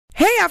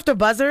Hey,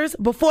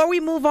 AfterBuzzers! Before we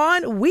move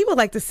on, we would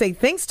like to say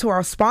thanks to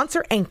our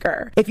sponsor,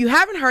 Anchor. If you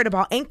haven't heard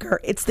about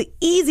Anchor, it's the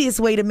easiest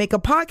way to make a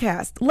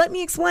podcast. Let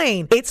me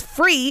explain. It's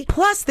free,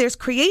 plus there's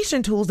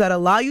creation tools that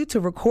allow you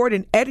to record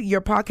and edit your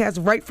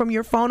podcast right from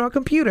your phone or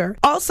computer.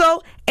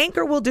 Also,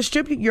 Anchor will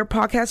distribute your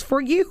podcast for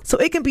you, so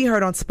it can be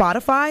heard on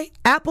Spotify,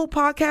 Apple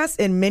Podcasts,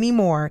 and many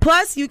more.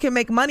 Plus, you can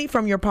make money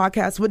from your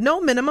podcast with no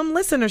minimum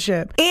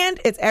listenership. And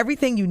it's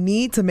everything you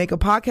need to make a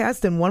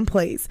podcast in one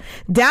place.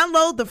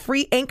 Download the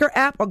free Anchor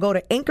app or go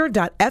to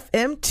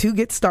anchor.fm to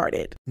get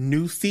started.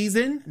 New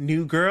season,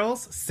 new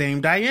girls, same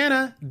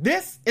Diana.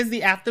 This is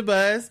the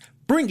AfterBuzz.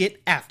 Bring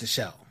it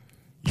AfterShow.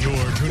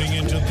 You're tuning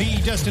into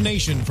the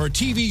destination for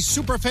TV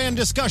superfan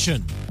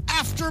discussion,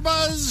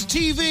 AfterBuzz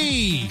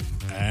TV.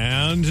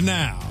 And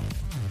now,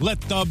 let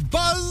the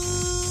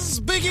buzz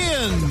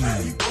begin.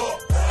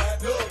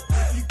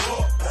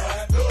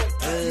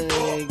 Hey,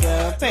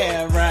 go,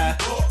 Tara.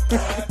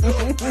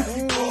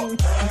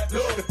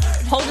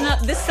 Holding up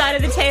this side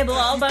of the table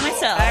all by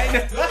myself.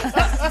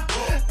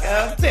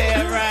 Go,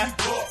 Tara.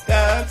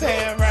 Go,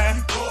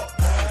 Tara.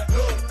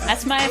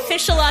 That's my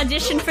official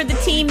audition for the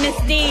team, Miss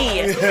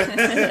D.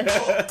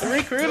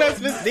 Recruit us,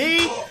 Miss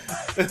D.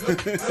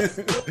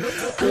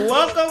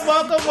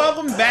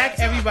 Welcome back,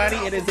 everybody.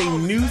 It is a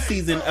new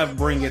season of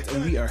Bring It,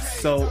 and we are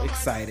so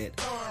excited.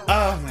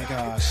 Oh my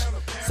gosh.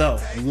 So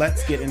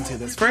let's get into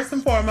this. First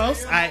and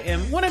foremost, I am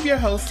one of your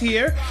hosts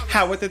here,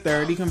 Howard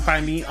III. You can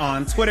find me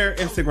on Twitter,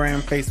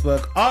 Instagram,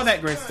 Facebook, all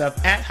that great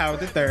stuff at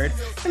Howard III.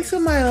 And to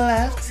my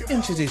left,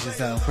 introduce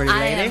yourself, pretty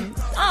lady.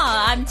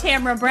 I'm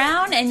Tamara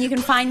Brown, and you can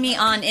find me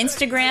on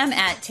Instagram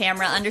at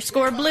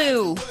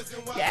Tamara_blue.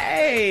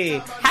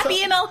 Yay! Happy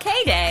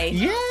MLK Day.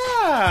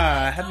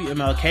 Yeah! Happy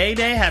MLK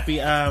Day. Happy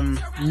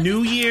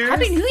New Year's.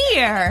 Happy New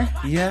Year.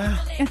 Yeah.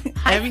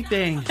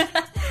 Everything.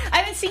 I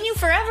haven't seen you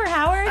forever,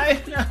 Howard.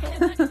 I know.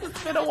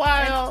 It's been a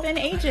while. It's been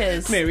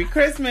ages. Merry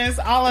Christmas,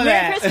 all of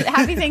Merry that. Christmas.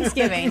 Happy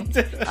Thanksgiving.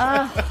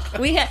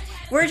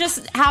 We're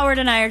just, Howard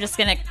and I are just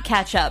going to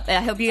catch up.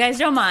 I hope you guys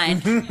don't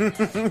mind.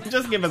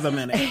 Just give us a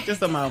minute.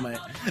 Just a moment.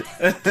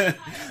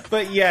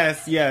 But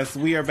yes,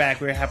 we are back.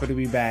 We're happy to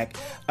be back.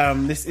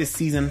 This is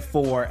season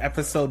 4,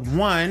 episode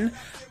 1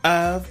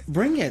 of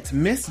Bring It,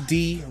 Miss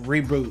D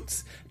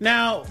Reboots.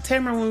 Now,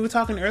 Tamara, when we were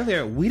talking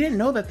earlier, we didn't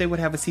know that they would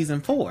have a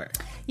season 4.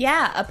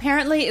 Yeah,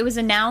 apparently it was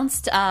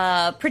announced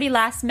pretty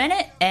last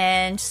minute.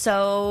 And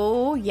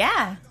so,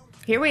 yeah,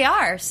 here we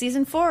are.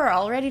 Season 4,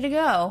 all ready to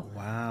go.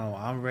 Wow,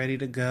 all ready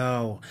to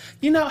go.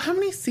 You know, how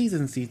many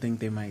seasons do you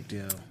think they might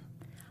do?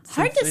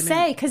 Hard to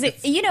say, because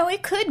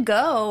it could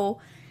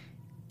go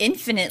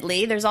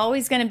infinitely. There's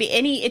always going to be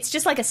it's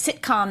just like a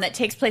sitcom that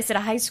takes place at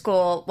a high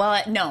school.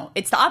 Well, no,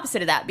 it's the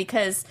opposite of that,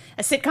 because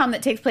a sitcom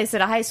that takes place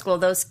at a high school,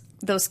 those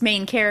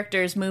main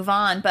characters move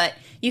on, but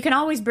you can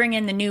always bring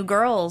in the new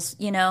girls.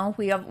 You know,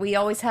 we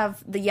always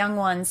have the young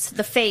ones,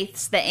 the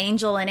Faiths, the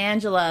Angel and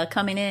Angela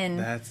coming in.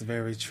 That's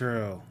very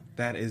true.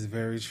 That is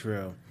very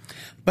true.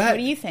 But what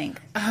do you think?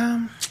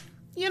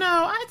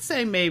 I'd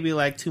say maybe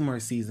like 2 more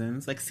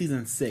seasons, like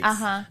season 6.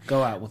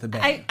 Go out with a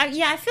bang.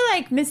 I feel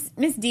like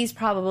Miss D's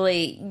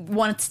probably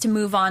wants to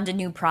move on to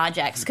new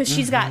projects, because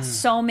she's got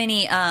so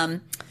many.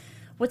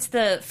 What's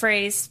the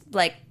phrase,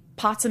 like,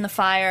 pots in the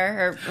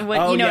fire, or what?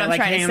 Oh, you know yeah, what I'm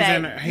trying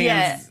to say?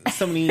 Yeah.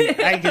 So many.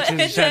 I get what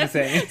you're trying to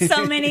say.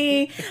 So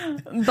many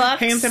bucks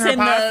hands in her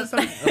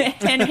pocket,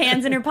 and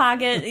hands in her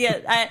pocket.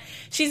 Yeah,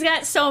 she's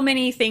got so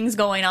many things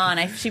going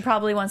on. She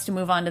probably wants to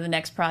move on to the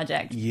next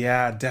project.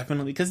 Yeah,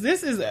 definitely. Because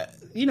this is,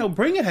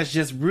 Bring It has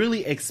just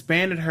really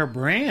expanded her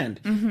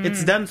brand.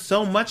 It's done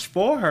so much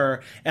for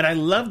her, and I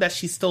love that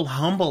she's still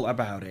humble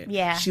about it.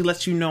 Yeah, she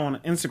lets you know on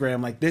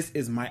Instagram, like, this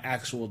is my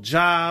actual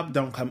job.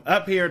 Don't come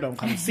up here. Don't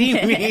come see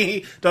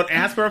me. Don't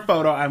ask for a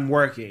photo. I'm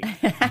working,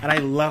 and I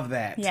love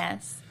that.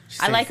 Yes.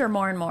 I like her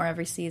more and more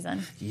every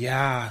season.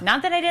 Yeah.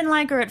 Not that I didn't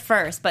like her at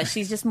first, but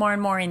she's just more and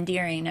more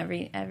endearing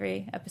every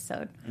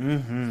episode.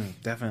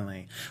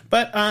 Definitely.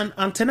 But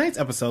on tonight's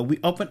episode, we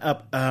open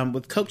up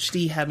with Coach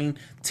D having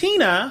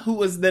Tina,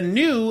 who is the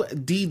new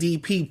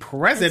DDP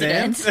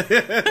president.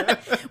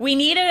 We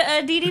need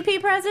a DDP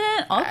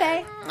president?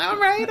 Okay. All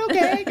right,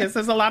 okay. I guess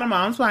there's a lot of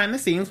moms behind the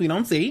scenes we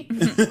don't see.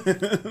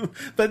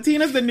 But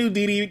Tina's the new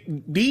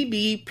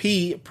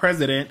DDP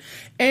president.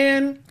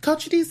 And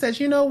Coach D says,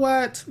 you know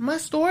what? My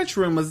storage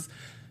room is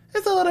a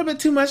little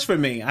bit too much for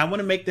me. I want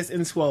to make this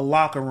into a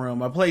locker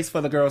room, a place for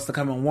the girls to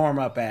come and warm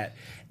up at.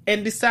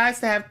 And decides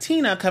to have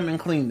Tina come and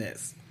clean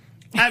this.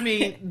 I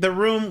mean, the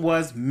room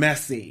was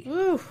messy.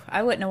 Ooh,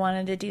 I wouldn't have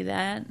wanted to do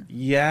that.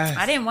 Yes.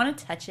 I didn't want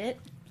to touch it.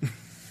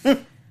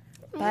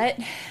 But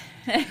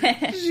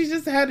she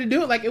just had to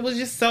do it. Like, it was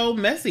just so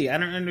messy. I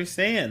don't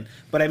understand.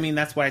 But I mean,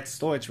 that's why it's a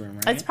storage room,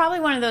 right? It's probably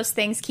one of those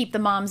things, keep the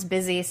moms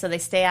busy so they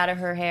stay out of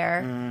her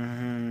hair.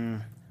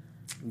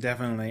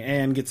 Definitely.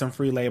 And get some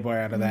free labor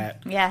out of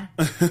that. Yeah.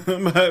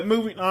 But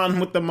moving on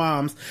with the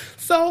moms.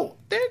 So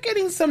they're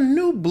getting some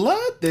new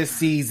blood this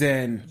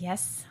season.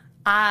 Yes.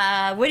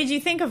 What did you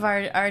think of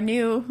our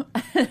new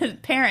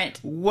parent?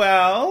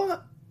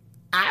 Well,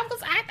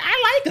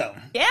 I like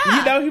him.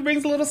 Yeah. He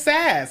brings a little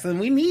sass, and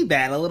we need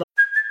that. A little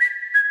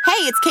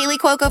Hey, it's Kaylee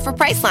Cuoco for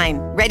Priceline.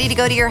 Ready to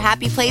go to your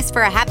happy place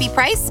for a happy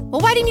price?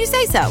 Well, why didn't you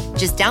say so?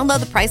 Just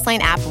download the Priceline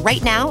app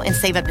right now and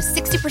save up to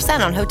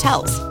 60% on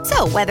hotels.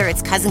 So whether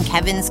it's Cousin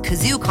Kevin's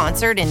Kazoo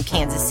Concert in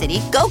Kansas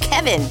City, go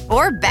Kevin,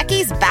 or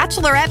Becky's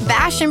Bachelorette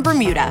Bash in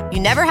Bermuda,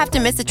 you never have to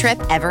miss a trip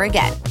ever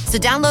again. So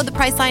download the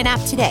Priceline app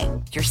today.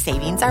 Your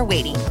savings are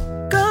waiting.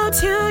 Go to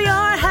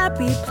your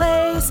happy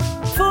place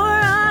for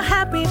a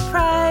happy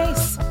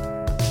price.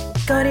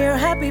 Go to your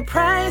happy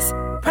price,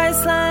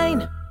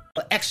 Priceline.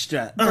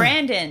 Extra.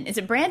 Brandon. Is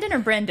it Brandon or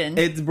Brendan?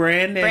 It's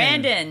Brandon.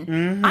 Brandon.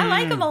 Mm-hmm. I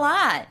like him a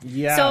lot.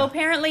 Yeah. So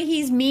apparently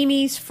he's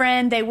Mimi's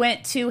friend. They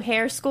went to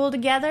hair school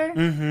together.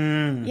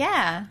 Mm-hmm.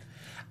 Yeah.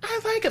 I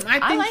like him.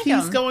 I think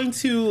he's going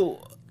to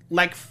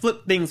like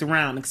flip things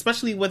around,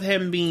 especially with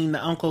him being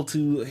the uncle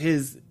to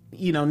his,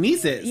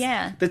 nieces.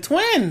 Yeah. The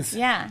twins.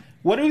 Yeah.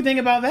 What do we think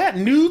about that?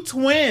 New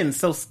twins.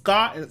 So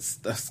Star,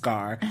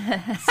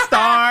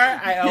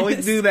 I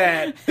always do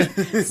that.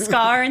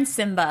 Scar and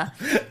Simba.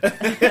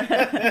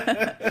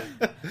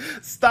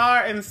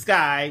 Star and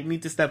Sky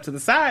need to step to the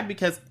side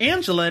because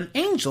Angela and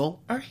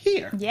Angel are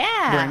here.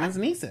 Yeah. Brandon's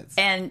nieces.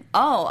 And,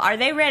 are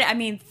they ready? I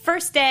mean,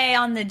 first day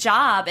on the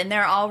job and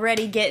they're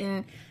already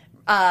getting,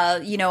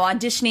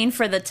 auditioning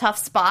for the tough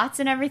spots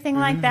and everything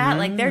like that.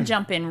 Like, they're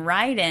jumping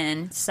right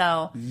in.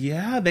 So.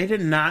 Yeah, they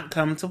did not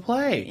come to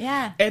play.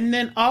 Yeah. And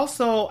then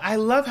also, I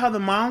love how the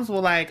moms were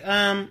like,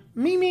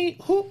 Mimi,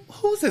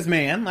 who's this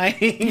man? Like,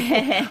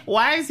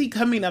 why is he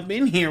coming up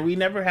in here? We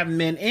never have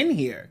men in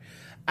here.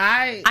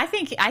 I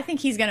think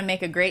he's gonna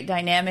make a great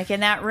dynamic in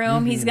that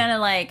room. He's gonna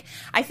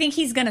I think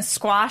he's gonna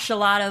squash a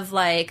lot of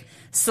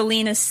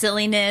Selena's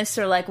silliness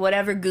or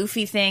whatever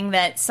goofy thing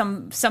that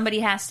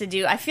somebody has to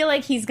do. I feel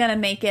like he's gonna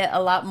make it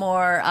a lot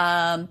more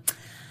a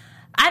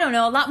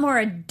lot more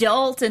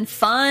adult and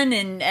fun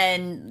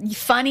and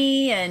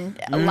funny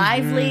and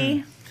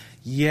lively.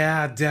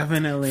 Yeah,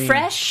 definitely.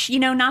 Fresh,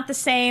 not the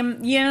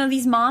same.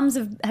 These moms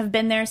have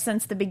been there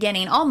since the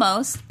beginning,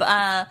 almost,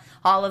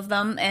 all of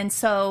them. And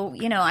so,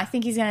 I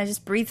think he's going to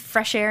just breathe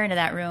fresh air into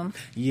that room.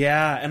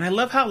 Yeah, and I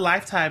love how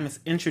Lifetime is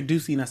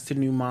introducing us to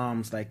new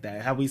moms like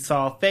that. How we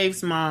saw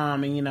Faith's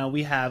mom, and,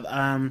 we have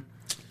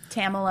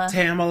Tamala.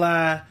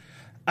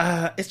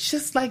 It's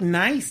just,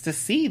 nice to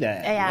see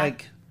that. Yeah.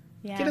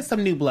 Yeah. Get us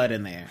some new blood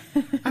in there.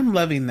 I'm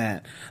loving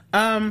that.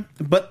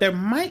 But there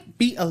might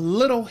be a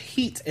little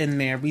heat in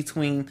there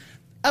between,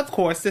 of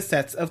course, the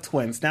sets of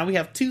twins. Now we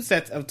have two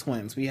sets of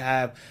twins. We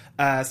have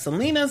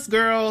Selena's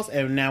girls,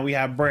 and now we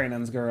have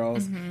Brandon's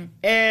girls. Mm-hmm.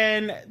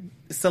 And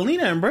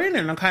Selena and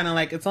Brandon are kind of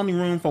it's only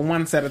room for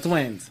one set of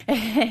twins.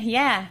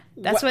 Yeah,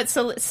 that's what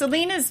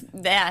Selena's.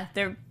 Yeah,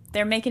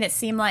 they're making it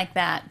seem like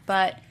that,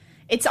 but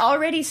it's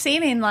already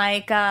seeming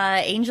like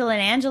Angel and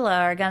Angela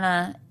are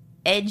gonna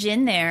edge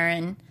in there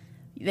and.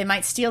 They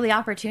might steal the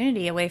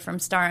opportunity away from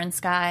Star and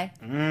Sky.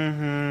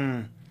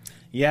 Mm-hmm.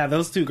 Yeah,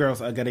 those two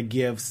girls are going to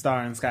give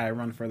Star and Sky a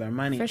run for their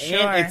money. For sure.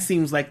 And it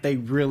seems like they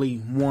really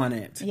want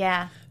it.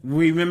 Yeah.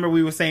 Remember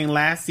we were saying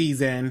last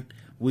season,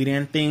 we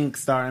didn't think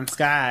Star and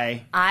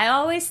Sky. I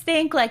always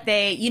think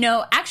they,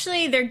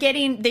 actually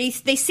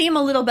they seem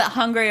a little bit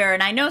hungrier.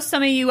 And I know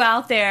some of you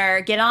out there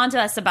get on to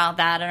us about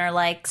that and are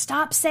like,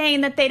 stop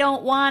saying that they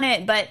don't want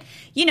it. But,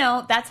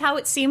 that's how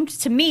it seemed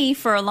to me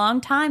for a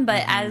long time.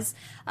 But as...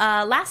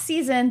 last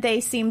season, they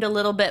seemed a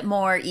little bit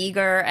more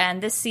eager,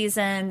 and this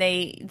season,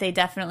 they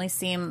definitely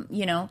seem,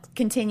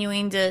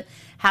 continuing to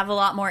have a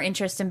lot more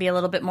interest and be a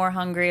little bit more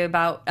hungry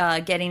about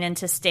getting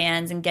into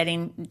stands and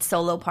getting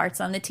solo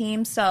parts on the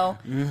team. So,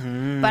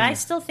 but I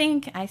still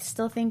think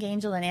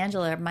Angel and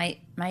Angela might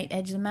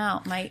edge them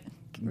out, might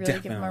really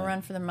give them a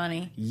run for their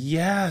money.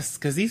 Yes,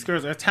 because these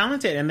girls are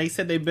talented, and they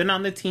said they've been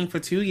on the team for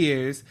 2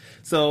 years,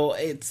 so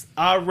it's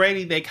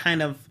already they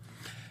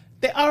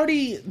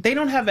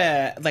don't have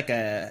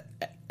an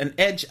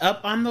edge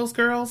up on those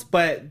girls,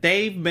 but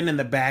they've been in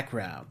the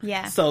background.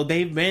 Yeah. So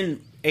they've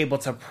been able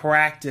to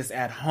practice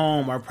at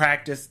home or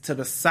practice to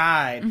the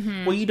side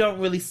where you don't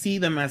really see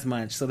them as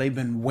much. So they've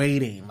been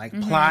waiting,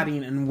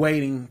 plotting and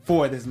waiting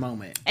for this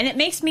moment. And it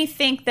makes me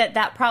think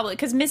that probably,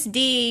 because Miss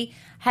D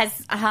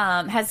has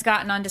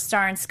gotten onto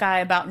Star and Sky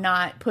about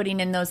not putting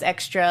in those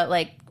extra,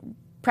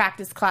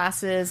 practice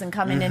classes and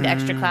coming into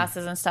extra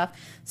classes and stuff.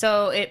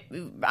 So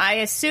I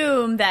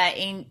assume that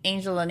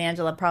Angel and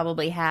Angela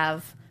probably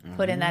have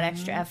put in that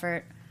extra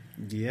effort.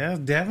 Yeah,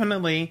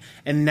 definitely.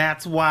 And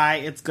that's why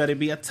it's going to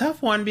be a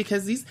tough one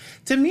because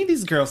to me,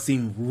 these girls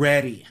seem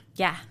ready.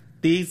 Yeah.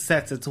 These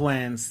sets of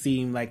twins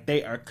seem like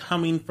they are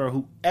coming for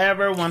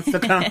whoever wants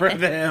to come for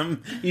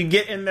them. You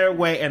get in their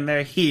way and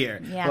they're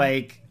here.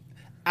 Yeah.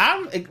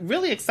 I'm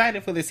really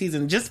excited for this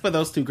season just for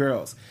those two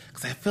girls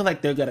because I feel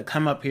like they're going to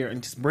come up here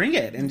and just bring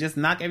it and just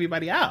knock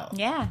everybody out.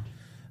 Yeah.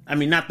 I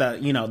mean, not the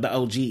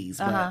OGs,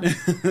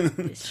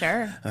 but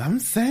sure. I'm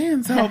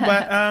saying so.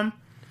 But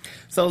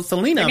so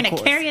Selena, they're going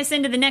to carry us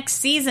into the next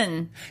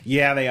season.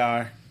 Yeah, they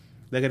are.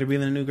 They're going to be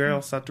the new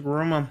girls. Start to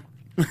groom them.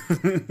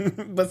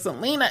 But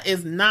Selena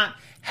is not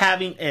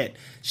having it.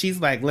 She's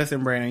like,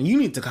 listen, Brandon, you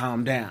need to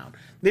calm down.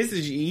 This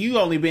is you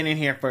only been in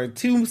here for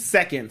 2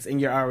 seconds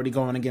and you're already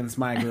going against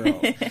my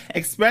girls.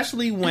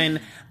 Especially when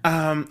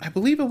I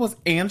believe it was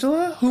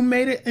Angela who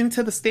made it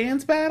into the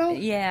stands battle.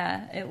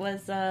 Yeah, it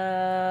was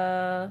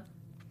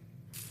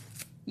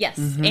yes,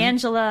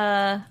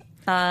 Angela,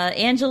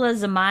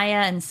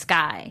 Zamaya, and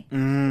Sky.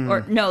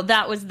 Or no,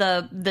 that was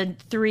the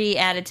 3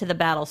 added to the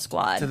battle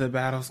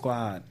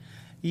squad.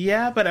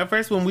 Yeah, but at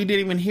first when we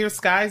didn't even hear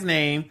Sky's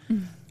name,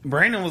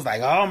 Brandon was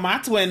like, "Oh, my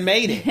twin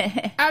made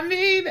it." I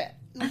mean,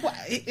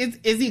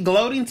 is he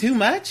gloating too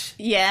much?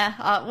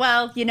 Yeah.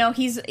 Well, you know,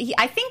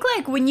 I think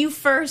like when you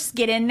first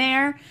get in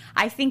there,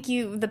 I think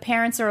the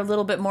parents are a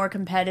little bit more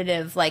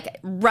competitive. Like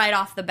right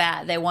off the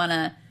bat, they want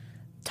to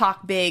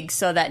talk big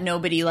so that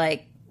nobody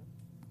like,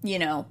 you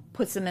know,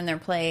 puts them in their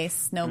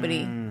place.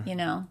 Nobody, you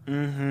know.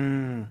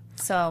 Mm-hmm.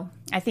 So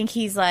I think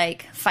he's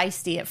like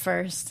feisty at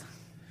first.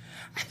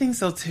 I think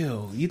so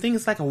too. You think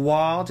it's like a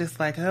wall, just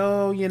like,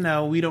 oh, you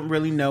know, we don't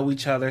really know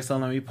each other, so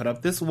let me put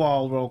up this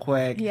wall real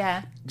quick.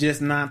 Yeah. Just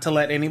not to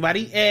let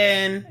anybody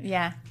in.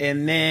 Yeah.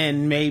 And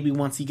then maybe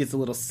once he gets a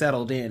little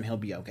settled in, he'll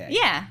be okay.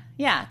 Yeah.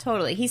 Yeah,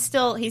 totally. He's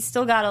still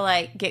got to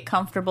like get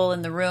comfortable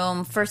in the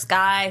room. First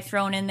guy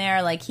thrown in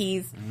there, like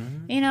he's,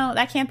 you know,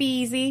 that can't be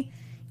easy.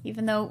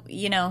 Even though,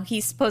 you know,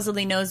 he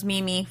supposedly knows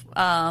Mimi,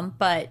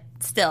 but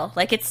still,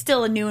 like it's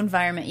still a new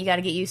environment. You got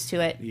to get used to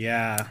it.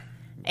 Yeah.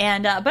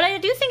 And but I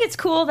do think it's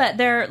cool that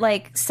they're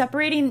like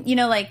separating, you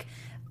know, like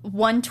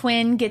one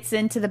twin gets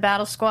into the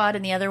battle squad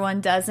and the other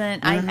one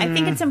doesn't. I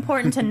think it's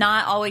important to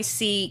not always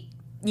see,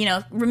 you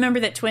know, remember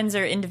that twins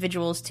are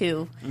individuals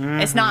too.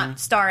 It's not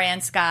Star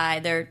and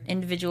Sky, they're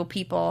individual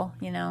people,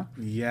 you know.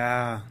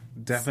 Yeah,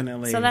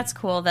 definitely. So that's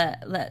cool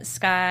that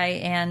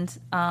Sky and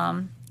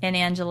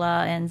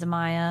Angela and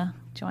Zamaya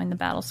joined the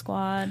battle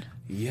squad.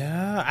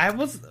 Yeah, I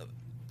was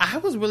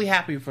really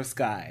happy for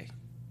Sky.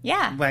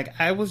 Yeah. Like,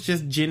 I was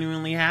just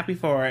genuinely happy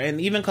for her.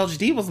 And even Coach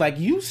D was like,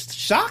 you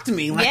shocked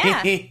me.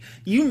 Like,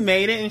 you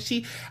made it.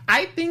 And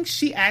I think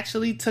she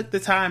actually took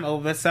the time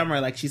over the summer,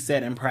 like she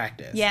said, in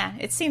practice. Yeah,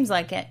 it seems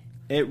like it.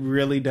 It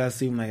really does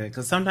seem like it.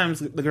 Because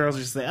sometimes the girls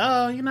just say,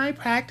 oh, you know, I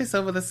practiced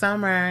over the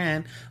summer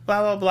and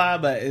blah, blah, blah.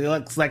 But it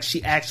looks like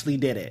she actually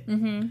did it.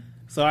 Mm-hmm.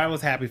 So I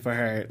was happy for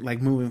her,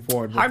 like, moving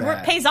forward with Hard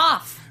work pays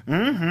off.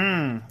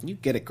 Mm-hmm. You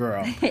get it,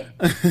 girl.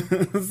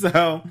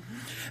 So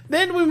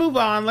then we move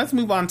on. Let's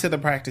move on to the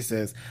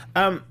practices.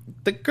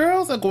 The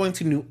girls are going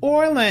to New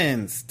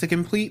Orleans to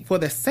complete for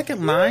the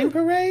second line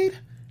parade.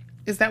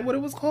 Is that what it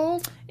was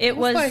called? It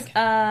was like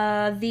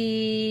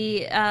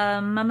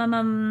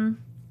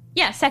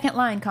second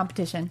line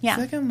competition. Yeah.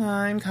 Second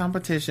line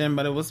competition,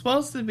 but it was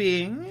supposed to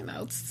be, you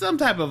know, some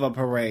type of a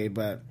parade,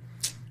 but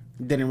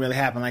didn't really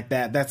happen like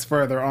that. That's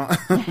further on,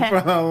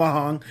 further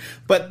along.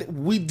 But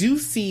we do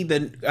see the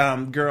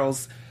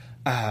girls'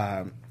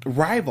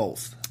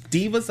 rivals,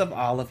 Divas of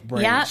Olive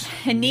Branch.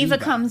 Yep, and Neva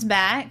comes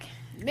back.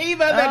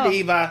 Neva the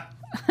Diva.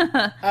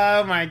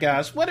 Oh my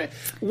gosh, what are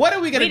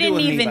we gonna do with Neva?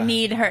 We didn't even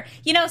need her.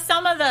 You know,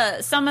 some of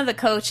the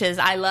coaches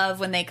I love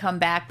when they come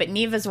back, but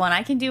Neva's one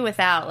I can do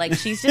without. Like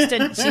she's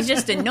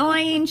just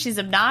annoying. She's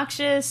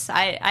obnoxious.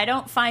 I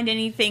don't find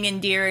anything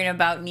endearing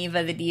about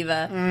Neva the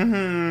Diva.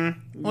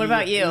 Mm-hmm. What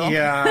about you?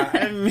 Yeah,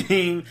 I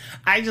mean,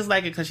 I just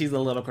like it because she's a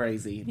little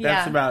crazy.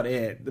 That's about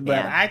it.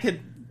 But I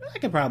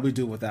could probably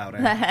do without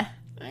her.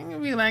 I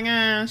could be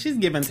like, she's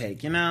give and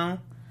take, you know.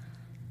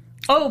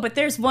 Oh, but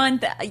there's one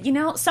that, you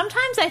know,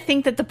 sometimes I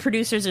think that the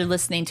producers are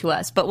listening to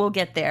us, but we'll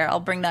get there. I'll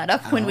bring that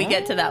up when we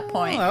get to that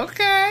point.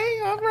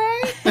 Okay, all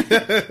right.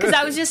 Because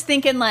I was just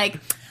thinking like,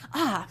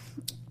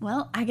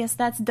 well, I guess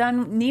that's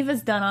done.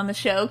 Neva's done on the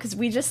show because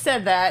we just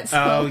said that. So.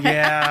 Oh,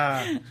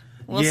 yeah.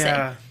 We'll see.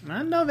 I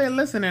know they're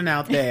listening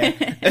out there.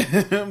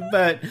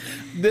 But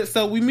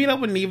so we meet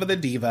up with Neva the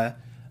Diva.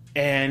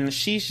 And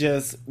she's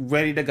just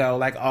ready to go,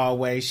 like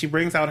always. She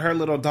brings out her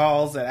little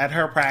dolls at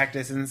her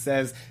practice and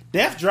says,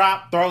 "Death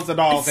drop," throws the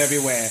dolls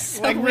everywhere.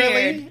 So like,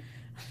 weird.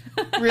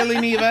 Really,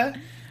 Neva?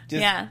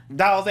 Just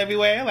dolls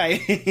everywhere?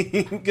 Like,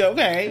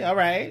 okay, all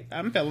right,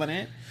 I'm feeling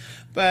it.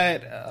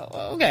 But,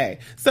 okay.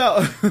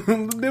 So,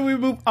 then we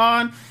move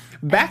on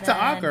back to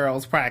our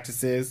girls'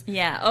 practices.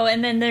 Yeah. Oh,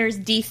 and then there's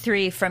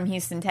D3 from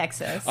Houston,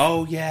 Texas.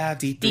 Oh, yeah,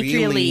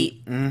 D3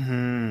 Elite.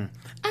 Mm-hmm.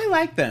 I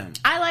like them.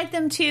 I like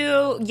them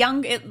too.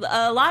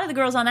 A lot of the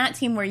girls on that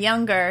team were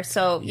younger,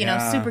 so you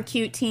know, super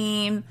cute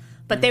team.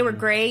 But they were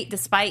great,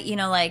 despite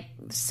like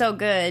so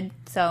good.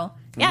 So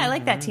I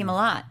like that team a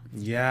lot.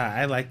 Yeah,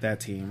 I like that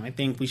team. I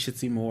think we should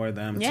see more of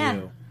them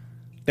too.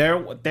 They're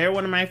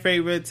one of my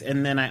favorites,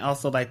 and then I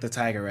also like the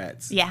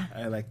Tigerettes. Yeah,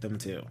 I like them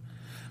too.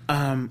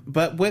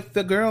 But with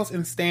the girls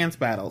in stance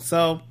battle,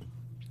 so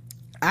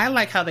I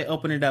like how they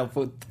open it up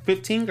for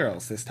 15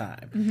 girls this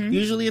time. Mm-hmm.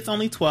 Usually it's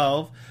only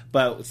 12,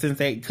 but since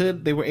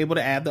they were able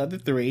to add the other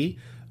 3.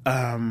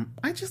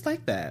 I just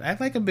like that. I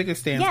like a bigger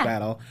stance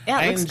battle. Yeah,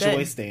 I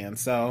enjoy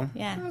stance, so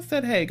I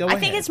said, hey, go ahead. I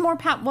think it's more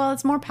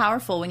it's more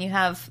powerful when you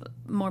have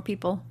more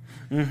people.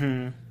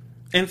 Mm-hmm.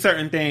 In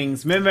certain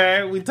things.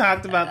 Remember, we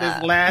talked about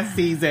this last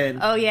season.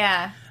 Oh,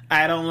 yeah.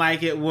 I don't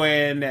like it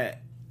when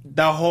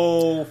the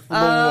whole floor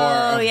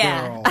of girls.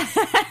 Yeah.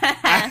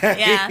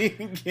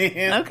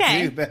 Can't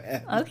Okay. do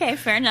that. Okay,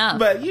 fair enough.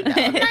 But, you know,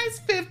 a nice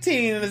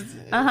 15 is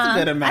a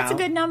good amount. That's a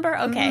good number.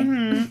 Okay.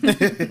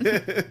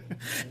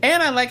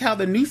 And I like how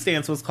the new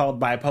stance was called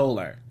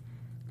bipolar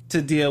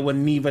to deal with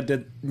Neva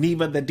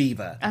the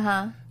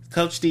Diva.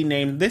 Coach D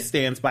named this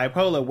stance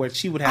bipolar, where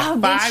she would have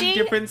 5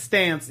 different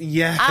stances.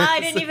 Yes. I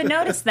didn't even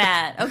notice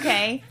that.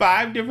 Okay.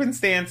 5 different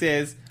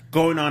stances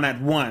going on at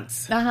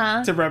once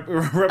to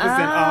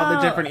represent all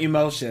the different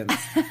emotions.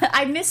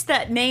 I missed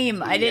that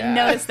name. I didn't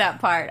notice that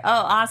part. Oh,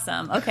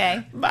 awesome.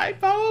 Okay.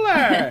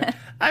 Bipolar.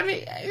 I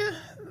mean,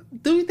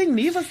 do you think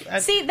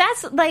Neva's... See,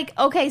 that's like,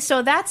 okay,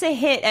 so that's a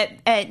hit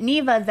at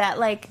Neva that,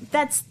 like,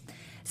 that's,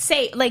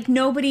 say, like,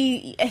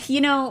 nobody,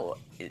 you know,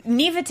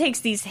 Neva takes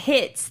these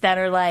hits that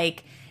are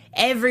like,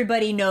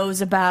 everybody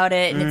knows about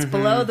it, and it's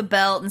below the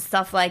belt and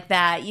stuff like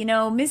that. You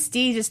know, Miss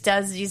D just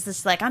does, she's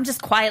just like, I'm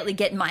just quietly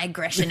getting my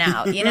aggression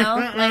out, you know?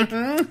 Like,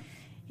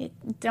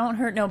 it don't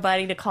hurt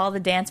nobody to call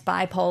the dance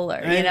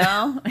bipolar, you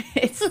know?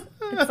 It's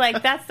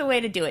like, that's the way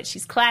to do it.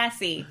 She's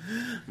classy.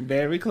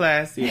 Very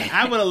classy.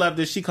 I would have loved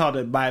if she called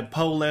it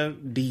Bipolar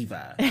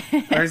Diva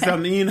or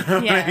something, you know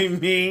what I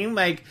mean?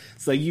 Like,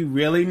 so you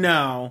really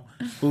know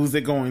who's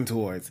it going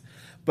towards.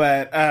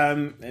 But,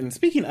 and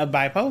speaking of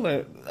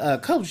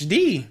bipolar, Coach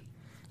D,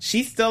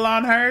 she's still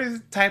on her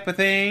type of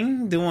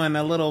thing, doing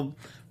a little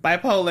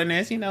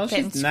bipolarness, you know,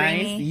 getting she's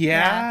nice. screamy.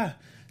 Yeah.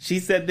 She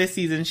said this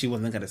season she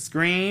wasn't going to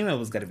scream. It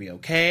was going to be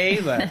okay,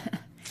 but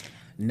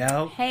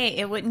no. Hey,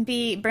 it wouldn't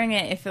be Bring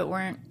It if it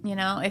weren't, you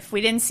know, if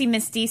we didn't see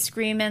Miss D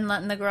screaming,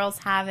 letting the girls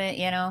have it,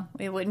 you know,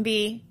 it wouldn't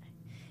be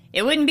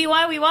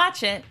why we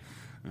watch it.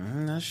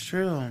 That's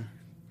true.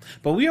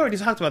 But we already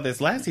talked about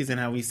this last season,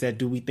 how we said,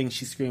 do we think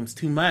she screams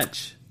too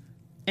much?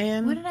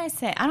 And What did I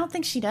say? I don't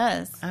think she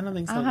does. I don't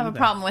think so I don't have either. a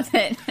problem with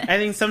it. I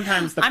think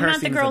sometimes the I'm not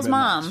the cursing's a girl's bit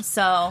mom, much.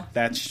 so.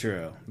 That's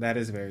true. That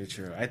is very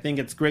true. I think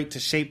it's great to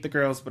shape the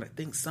girls, but I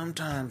think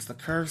sometimes the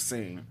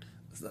cursing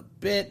is a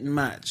bit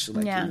much.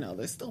 Like, you know,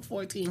 they're still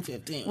 14,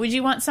 15. Would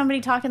you want somebody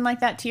talking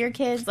like that to your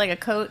kids, like a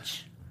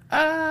coach?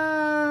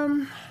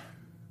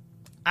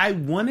 I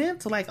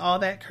wouldn't like all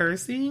that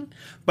cursing,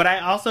 but I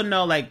also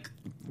know, like,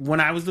 when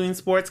I was doing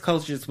sports,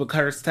 coaches would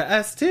curse to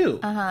us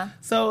too.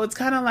 So it's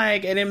kind of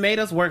like, and it made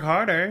us work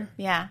harder.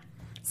 Yeah.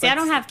 See, I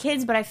don't have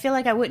kids, but I feel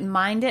like I wouldn't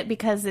mind it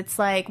because it's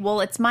like, well,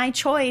 it's my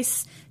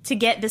choice to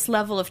get this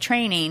level of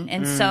training.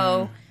 And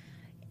so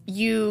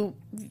you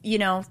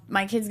know,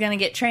 my kid's going to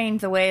get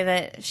trained the way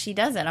that she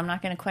does it. I'm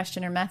not going to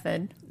question her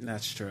method.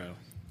 That's true.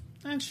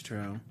 That's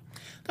true.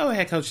 Go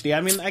ahead, Coach D.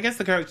 I mean, I guess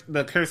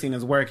the cursing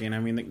is working. I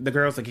mean, the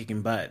girls are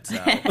kicking butt,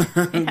 so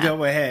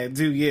go ahead,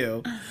 do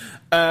you.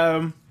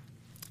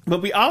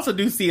 But we also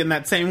do see in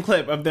that same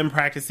clip of them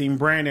practicing,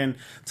 Brandon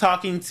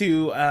talking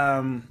to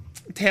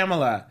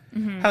Tamala,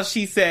 how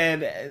she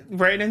said,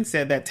 Brandon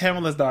said that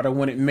Tamala's daughter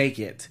wouldn't make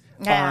it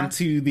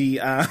onto the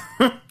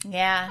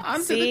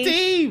onto the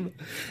team,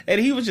 and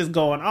he was just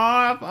going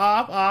off,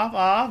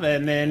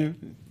 and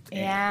then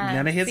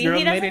none of his girls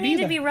he made doesn't it need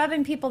either. to be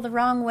rubbing people the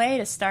wrong way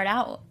to start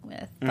out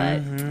with,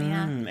 but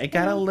It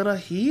got a little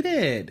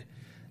heated.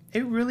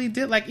 It really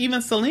did. Like,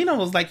 even Selena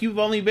was like, "You've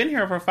only been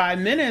here for 5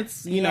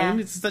 minutes. You know,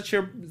 it's such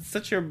your."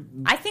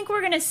 I think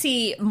we're gonna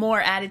see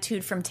more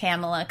attitude from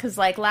Tamala because,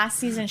 like, last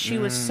season she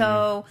was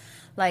so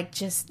like,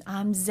 just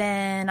I'm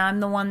zen. I'm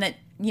the one that,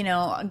 you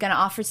know, gonna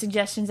offer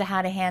suggestions of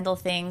how to handle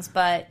things.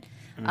 But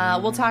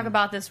we'll talk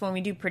about this when we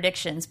do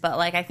predictions. But,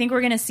 like, I think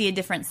we're gonna see a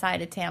different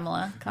side of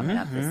Tamala coming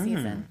up this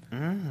season.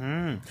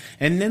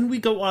 And then we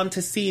go on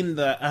to seeing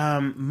the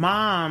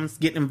moms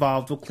get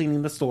involved with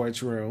cleaning the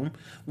storage room,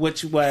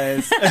 which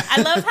was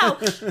I love how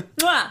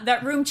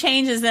that room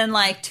changes in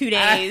like 2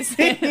 days.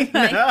 Because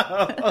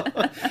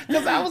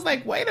I was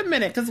like, wait a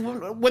minute. Because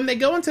when they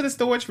go into the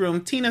storage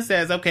room, Tina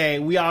says, okay,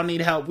 we all need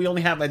help. We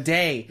only have a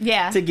day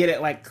to get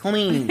it, like,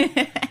 clean.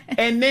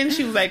 And then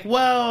she was like,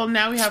 well,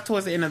 now we have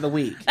towards the end of the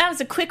week. That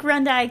was a quick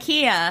run to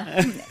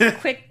IKEA.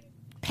 Quick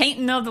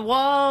painting of the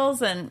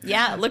walls, and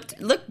it looked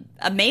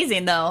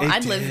amazing though.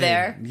 I'd live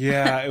there.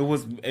 Yeah, it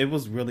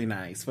was really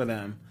nice for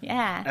them.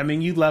 Yeah. I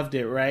mean, you loved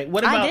it, right?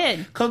 What about I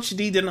did. Coach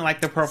D didn't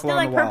like the purple Still on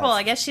like the walls. purple.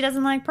 I guess she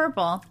doesn't like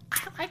purple.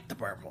 I like the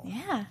purple.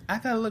 Yeah. I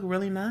thought it looked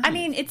really nice. I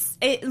mean,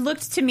 it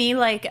looked to me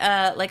like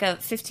a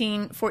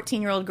 15,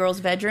 14-year-old girl's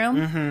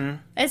bedroom.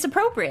 It's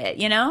appropriate,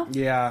 you know?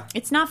 Yeah.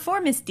 It's not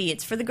for Miss D,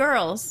 it's for the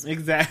girls.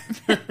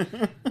 Exactly.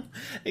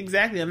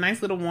 Exactly. A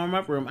nice little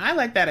warm-up room. I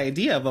like that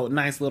idea of a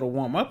nice little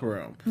warm-up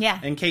room. Yeah.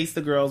 In case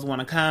the girls want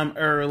to come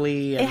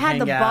early and It had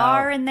hang the out.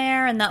 bar in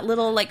there and that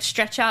little, like,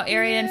 stretch-out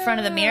area in front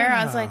of the mirror.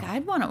 I was like,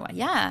 I'd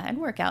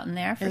work out in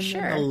there for and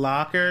sure. then the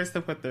lockers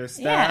to put their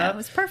stuff. Yeah, it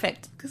was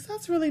perfect. Because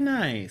that's really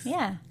nice.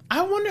 Yeah.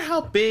 I wonder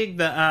how big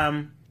the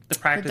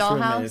practice room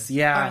dollhouse? is.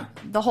 Yeah. Or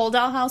the whole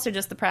dollhouse or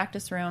just the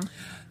practice room?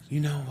 You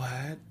know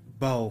what?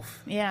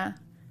 Both. Yeah.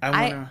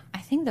 I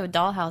think the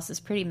dollhouse is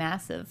pretty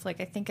massive. Like,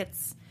 I think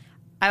it's...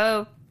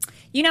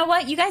 you know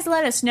what? You guys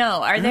let us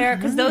know. Are there...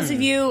 Because those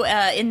of you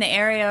in the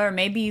area, or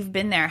maybe you've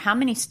been there, how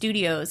many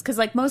studios? Because,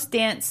 like, most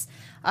dance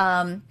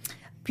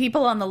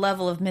people on the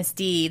level of Miss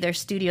D, their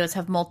studios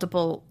have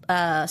multiple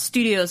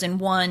studios in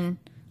one.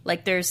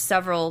 Like there's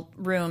several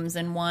rooms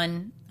in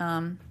one,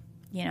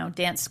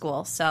 dance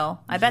school. So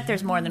I bet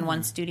there's more than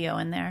one studio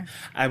in there.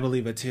 I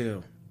believe it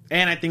too.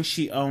 And I think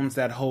she owns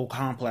that whole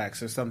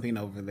complex or something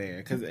over there.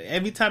 Because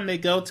every time they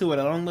go to it,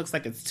 it only looks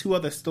like it's 2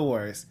 other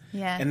stores.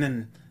 Yeah. And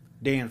then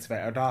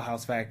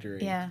Dollhouse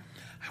Factory. Yeah.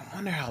 I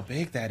wonder how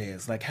big that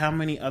is. Like how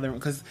many other...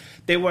 Because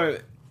they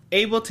were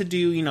able to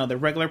do, the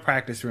regular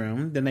practice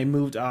room. Then they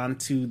moved on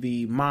to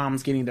the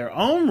moms getting their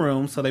own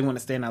room so they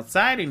wouldn't stand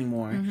outside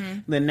anymore. Mm-hmm.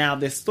 Then now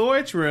this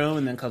storage room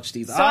and then Coach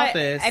D's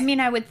office.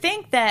 I would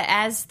think that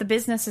as the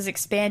business is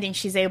expanding,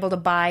 she's able to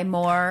buy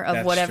more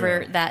of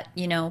whatever that,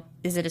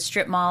 is it a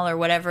strip mall or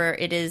whatever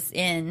it is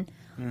in.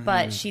 Mm-hmm.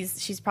 But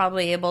she's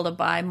probably able to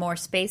buy more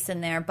space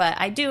in there. But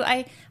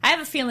I have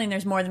a feeling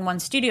there's more than one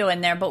studio in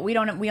there, but we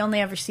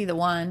only ever see the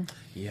one.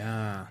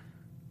 Yeah.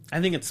 I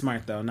think it's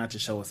smart, though, not to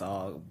show us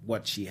all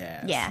what she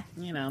has. Yeah.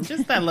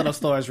 Just that little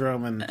storage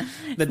room and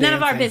the none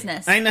of our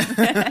business. I know.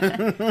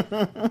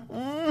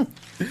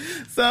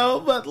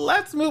 But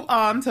let's move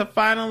on to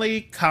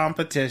finally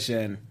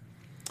competition.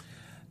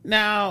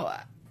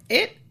 Now,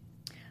 it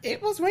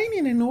was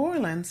raining in New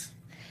Orleans.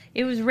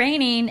 It was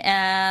raining,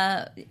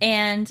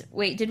 and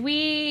wait, did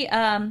we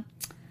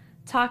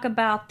talk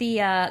about the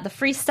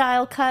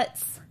freestyle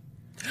cuts?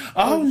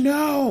 Oh,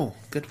 no.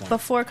 Good one.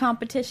 Before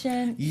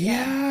competition.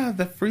 Yeah,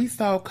 the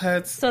freestyle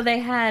cuts. So they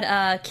had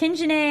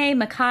Kinjanae,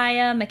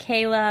 Micaiah,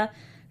 Michaela,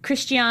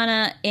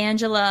 Christiana,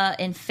 Angela,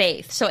 and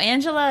Faith. So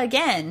Angela,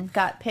 again,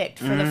 got picked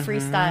for the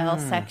freestyle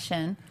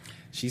section.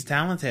 She's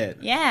talented.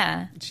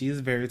 Yeah. She's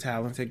a very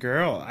talented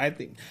girl. I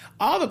think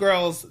all the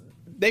girls...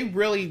 They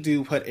really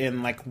do put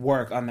in,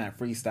 work on that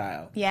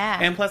freestyle. Yeah.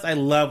 And plus, I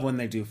love when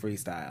they do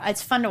freestyle.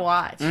 It's fun to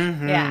watch.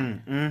 Mm-hmm, yeah.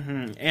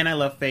 Mm-hmm. And I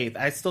love Faith.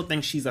 I still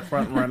think she's a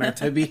front runner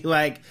to be,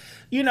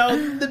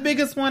 the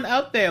biggest one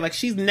out there.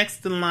 She's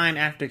next in line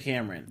after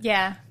Cameron.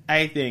 Yeah.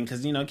 I think.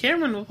 Because,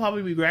 Cameron will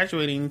probably be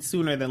graduating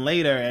sooner than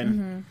later.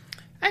 And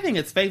I think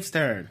it's Faith's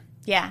turn.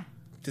 Yeah.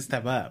 To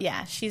step up.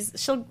 Yeah.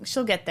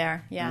 She'll get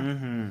there. Yeah.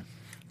 Mm-hmm.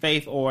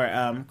 Faith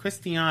or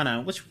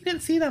Christiana, which we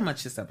didn't see that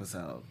much this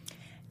episode.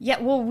 Yeah,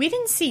 well, we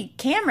didn't see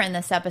Cameron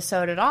this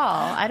episode at all.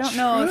 I don't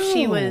know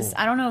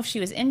if she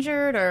was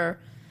injured or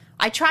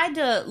I tried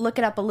to look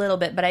it up a little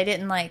bit, but I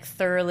didn't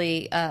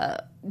thoroughly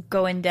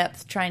go in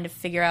depth trying to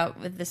figure out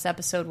with this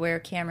episode where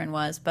Cameron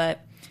was,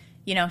 but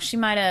she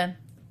might have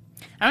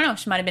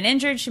been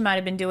injured, she might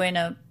have been doing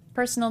a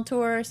personal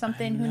tour or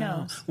something, who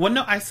knows. Well,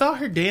 no, I saw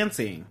her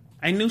dancing.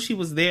 I knew she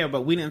was there,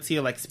 but we didn't see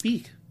her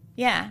speak.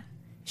 Yeah.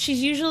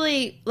 She's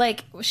usually,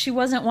 she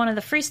wasn't one of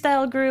the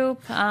freestyle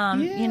group.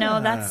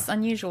 That's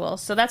unusual.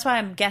 So that's why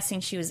I'm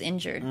guessing she was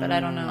injured, but I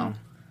don't know.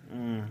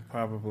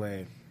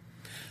 Probably.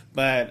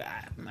 But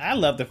I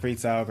love the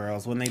freestyle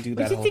girls when they do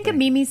that. What did you think of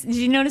Mimi's? Did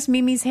you notice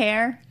Mimi's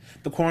hair?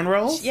 The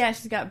cornrows? Yeah,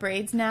 she's got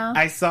braids now.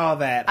 I saw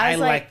that. I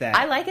like that.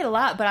 I like it a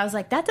lot, but I was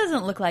like, that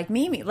doesn't look like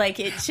Mimi.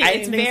 It's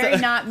very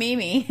not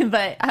Mimi,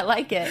 but I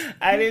like it.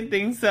 I didn't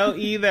think so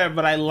either,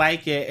 but I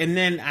like it. And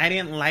then I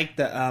didn't like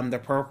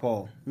the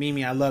purple.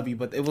 Mimi, I love you,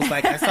 but it was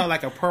I saw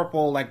a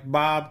purple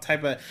bob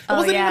type of. It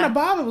wasn't even a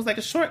bob. It was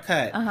a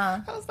shortcut.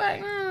 Uh-huh. I was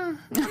like, I'm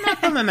not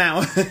feeling that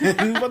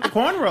one. But the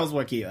cornrows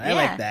were cute. I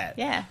like that.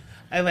 Yeah.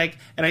 And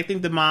I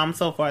think the moms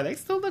so far, they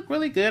still look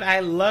really good.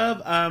 I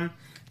love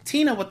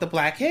Tina with the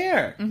black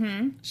hair.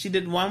 Mm-hmm. She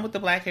did one with the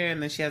black hair,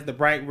 and then she has the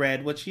bright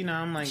red, which,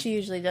 I'm like... She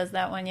usually does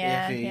that one,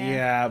 yeah.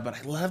 Yeah, but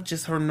I love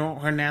just her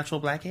natural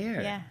black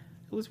hair. Yeah.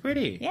 It was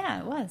pretty. Yeah,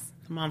 it was.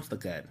 The moms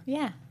look good.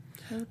 Yeah,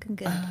 they're looking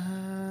good.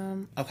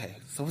 Okay,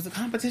 so was it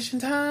competition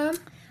time?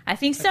 I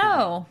think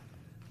so.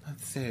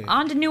 Let's see.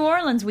 On to New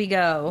Orleans we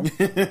go.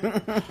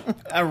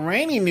 A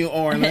rainy New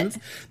Orleans.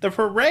 The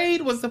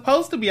parade was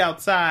supposed to be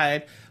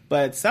outside,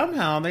 but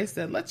somehow they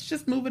said, let's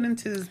just move it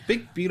into this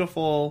big,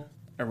 beautiful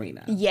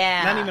arena.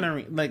 Yeah. Not even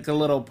a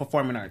little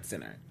performing arts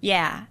center.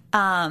 Yeah.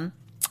 Oh,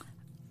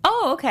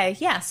 okay.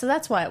 Yeah, so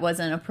that's why it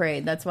wasn't a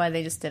parade. That's why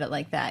they just did it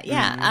like that.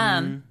 Yeah.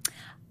 Mm-hmm.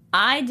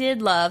 I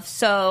did love,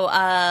 so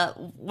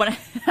what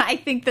I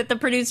think that the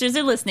producers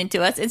are listening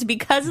to us, it's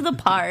because of the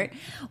part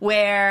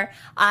where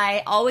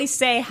I always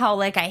say how,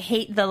 I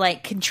hate the,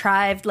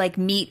 contrived,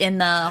 meet in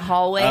the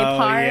hallway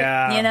part,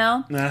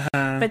 yeah.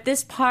 Uh-huh. But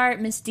this part,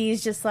 Miss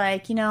D's just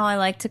I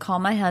like to call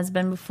my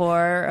husband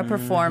before a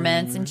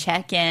performance and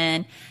check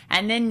in,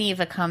 and then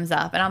Neva comes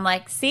up, and I'm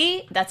like,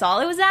 see, that's all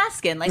I was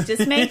asking,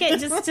 just make it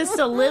just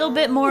a little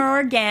bit more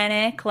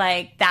organic,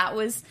 that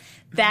was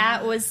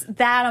that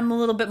I'm a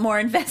little bit more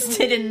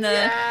invested in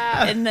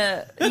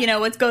the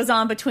what goes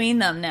on between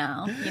them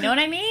now. You know what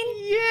I mean?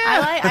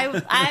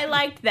 Yeah. I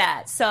liked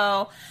that.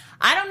 So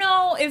I don't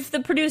know if the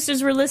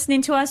producers were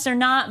listening to us or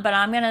not, but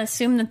I'm going to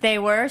assume that they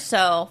were.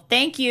 So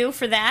thank you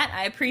for that.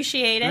 I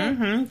appreciate it.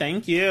 Mm-hmm.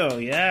 Thank you.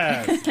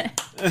 Yes.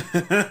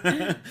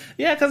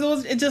 Yeah,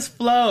 because it just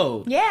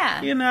flowed.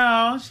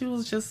 Yeah. She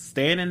was just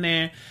standing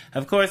there.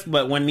 Of course,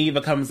 but when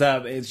Neva comes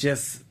up, it's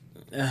just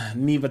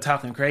Neva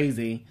talking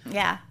crazy.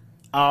 Yeah.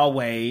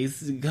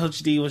 always, Coach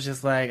D was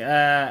just like,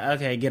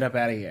 okay, get up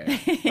out of here.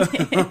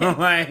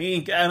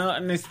 Like, I don't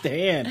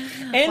understand.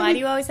 And why do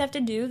you always have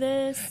to do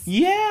this?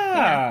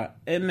 Yeah.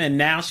 And then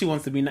now she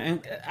wants to be...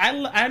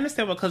 I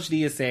understand what Coach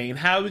D is saying.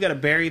 How are we going to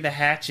bury the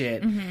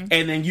hatchet and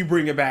then you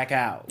bring it back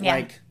out? Yeah.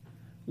 Like,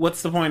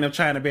 what's the point of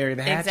trying to bury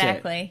the hatchet?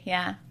 Exactly,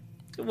 yeah.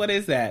 What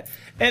is that?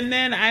 And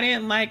then I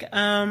didn't like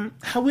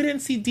how we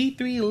didn't see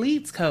D3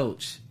 Elite's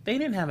coach. They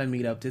didn't have a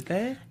meetup, did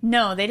they?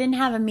 No, they didn't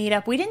have a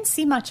meetup. We didn't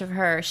see much of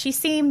her. She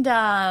seemed,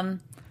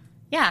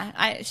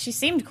 she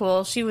seemed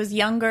cool. She was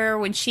younger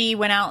when she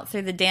went out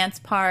through the dance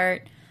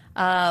part.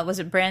 Was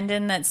it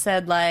Brandon that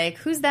said, like,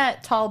 who's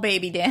that tall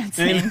baby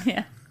dancing?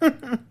 Yeah.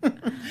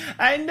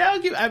 I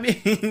know. I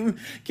mean,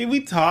 can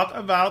we talk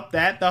about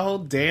that, the whole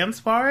dance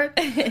part?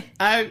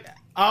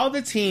 All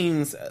the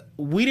teams,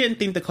 we didn't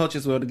think the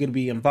coaches were going to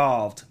be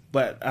involved,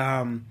 but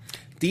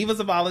Divas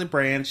of Olive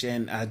Branch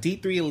and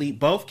D3 Elite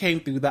both came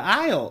through the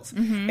aisles.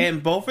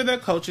 And both of their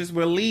coaches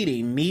were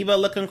leading. Neva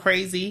looking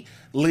crazy,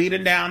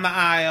 leading down the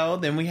aisle.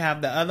 Then we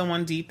have the other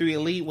one, D3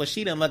 Elite. Well,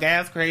 she didn't look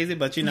as crazy,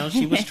 but, you know,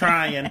 she was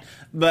trying.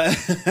 But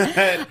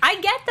I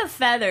get the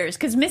feathers,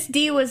 because Miss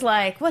D was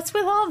like, what's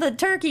with all the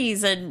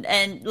turkeys and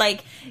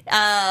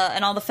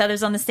all the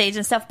feathers on the stage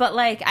and stuff. But,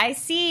 like, I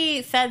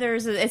see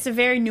feathers. It's a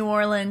very New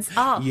Orleans.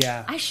 Oh,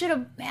 yeah. I should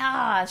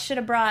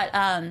have brought,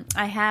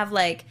 I have,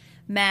 like,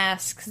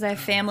 masks, because I have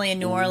family in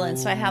New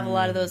Orleans, so I have a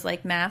lot of those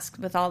like masks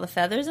with all the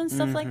feathers and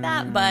stuff like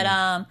that.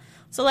 But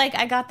so like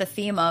I got the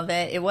theme of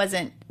it. It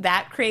wasn't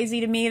that crazy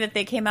to me that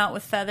they came out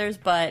with feathers,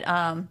 but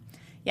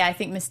yeah, I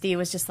think Miss D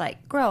was just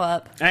like, grow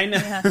up. I know.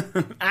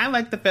 Yeah. I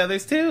like the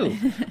feathers too.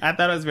 I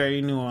thought it was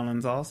very New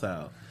Orleans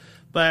also,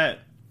 but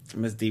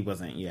Miss D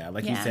wasn't. Yeah,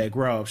 like you said,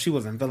 grow up. She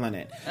wasn't feeling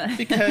it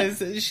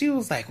because she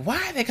was like,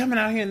 why are they coming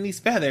out here in these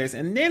feathers?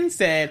 And then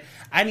said,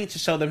 I need to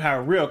show them how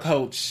a real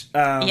coach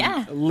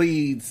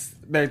leads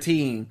their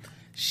team.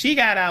 She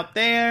got out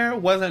there,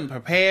 wasn't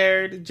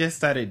prepared, just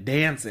started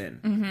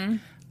dancing.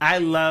 I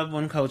love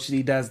when Coach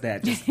D does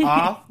that. Just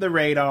off the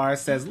radar,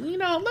 says, you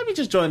know, let me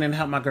just join in and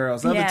help my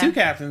girls. The other two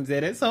captains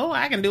did it, so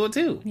I can do it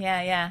too.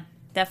 Yeah,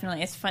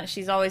 definitely. It's fun.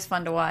 She's always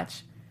fun to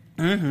watch.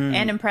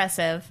 And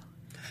impressive.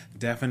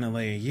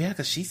 Definitely. Yeah,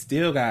 because she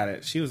still got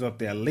it. She was up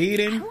there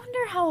leading. I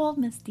wonder how old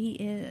Miss D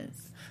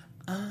is.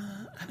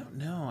 I don't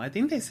know. I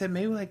think they said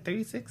maybe like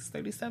 36,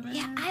 37.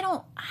 Yeah,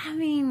 I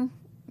mean,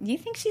 you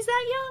think she's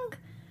that young?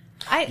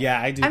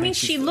 I do. I mean,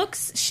 she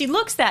looks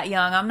that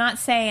young. I'm not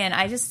saying.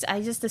 I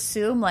just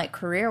assume, like,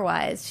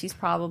 career-wise, she's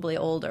probably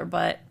older,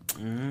 but I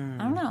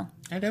don't know.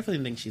 I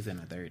definitely think she's in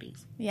her 30s.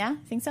 Yeah?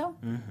 Think so?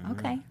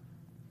 Okay.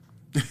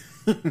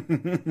 Look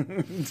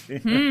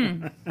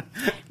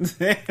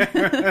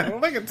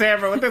at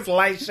Tamara with this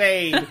light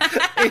shade.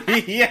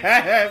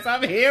 Yes,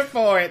 I'm here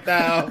for it,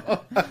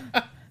 though.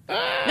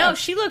 No,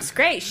 she looks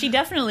great. She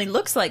definitely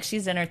looks like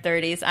she's in her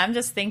 30s. I'm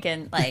just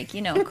thinking, like,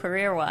 you know,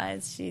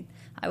 career-wise,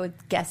 I would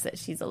guess that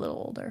she's a little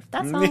older.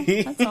 That's all.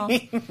 That's all.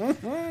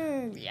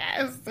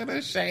 Yes, to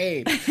the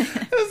shade.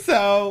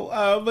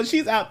 So, but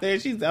she's out there.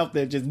 She's out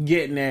there just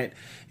getting it,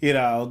 you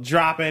know,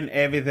 dropping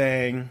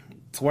everything,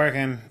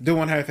 twerking,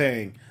 doing her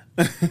thing.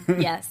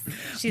 Yes,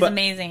 she's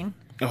amazing.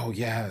 Oh,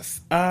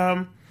 yes.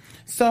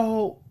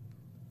 So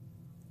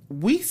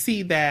we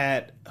see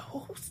that,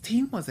 whose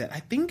team was it? I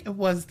think it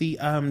was the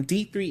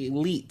D3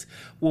 Elite.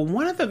 Well,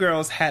 one of the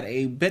girls had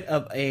a bit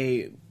of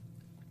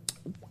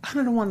I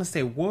don't want to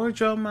say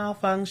wardrobe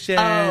malfunction.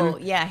 Oh,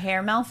 yeah,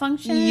 hair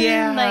malfunction?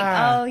 Yeah.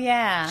 Like, oh,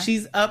 yeah.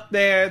 She's up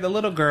there, the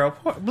little girl,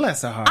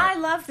 bless her heart. I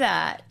love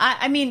that.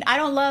 I mean, I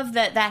don't love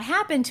that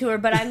happened to her,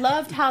 but I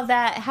loved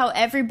how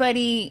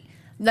everybody...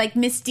 Like,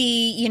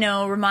 Misty, you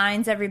know,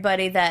 reminds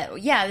everybody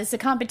that, yeah, this is a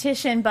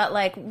competition, but,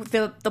 like,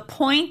 the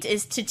point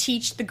is to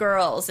teach the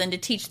girls and to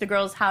teach the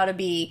girls how to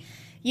be,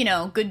 you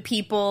know, good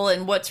people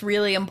and what's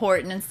really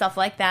important and stuff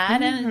like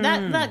that. And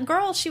that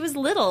girl, she was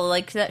little,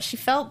 like, that she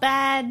felt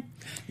bad.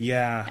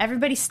 Yeah.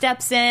 Everybody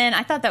steps in.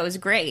 I thought that was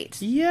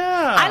great.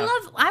 Yeah. I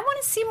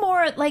want to see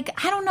more, like,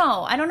 I don't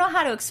know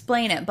how to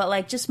explain it, but,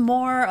 like, just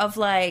more of,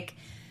 like...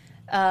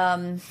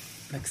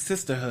 like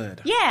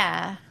sisterhood.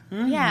 Yeah.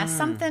 Yeah,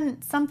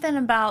 something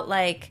about,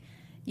 like,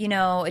 you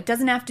know, it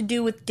doesn't have to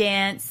do with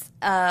dance,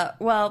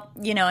 well,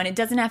 you know, and it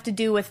doesn't have to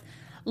do with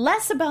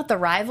less about the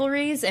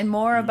rivalries and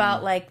more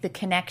about, like, the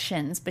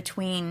connections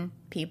between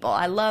people.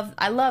 I love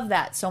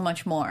that so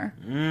much more.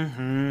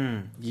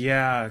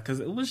 Yeah, because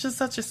it was just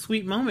such a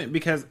sweet moment,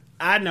 because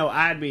I know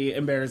I'd be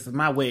embarrassed if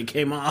my wig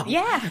came off.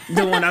 Yeah.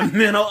 Doing a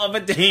middle of a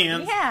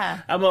dance. Yeah.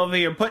 I'm over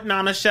here putting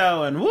on a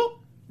show and whoop.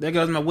 There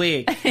goes my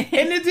wig.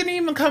 And it didn't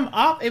even come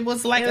off. It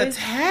was like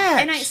attached.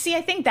 And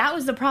I think that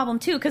was the problem,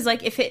 too. Because,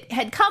 like, if it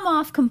had come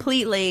off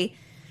completely,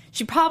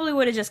 she probably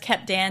would have just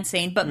kept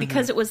dancing. But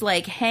because it was,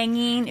 like,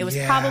 hanging, it was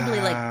probably,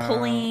 like,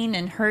 pulling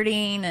and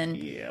hurting. And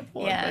yeah,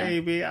 poor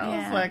baby.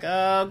 I was like,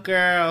 oh,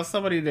 girl,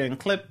 somebody didn't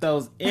clip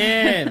those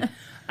in.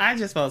 I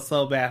just felt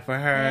so bad for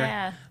her.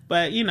 Yeah.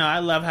 But, you know, I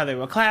love how they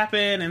were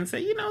clapping and say,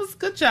 you know, it's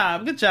good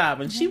job.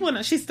 And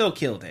she still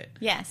killed it.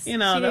 Yes. You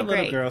know, that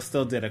little girl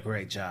still did a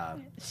great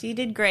job. She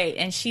did great.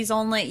 And she's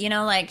only, you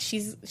know, like,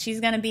 she's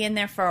going to be in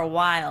there for a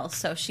while.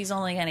 So she's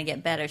only going to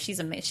get better.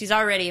 She's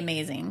already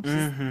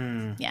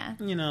amazing. Yeah.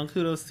 You know,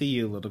 kudos to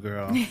you, little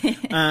girl.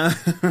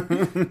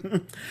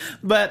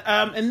 But,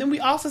 and then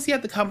we also see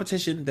at the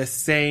competition the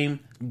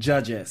same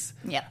judges.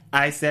 Yeah.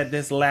 I said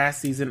this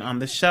last season on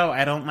the show.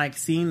 I don't like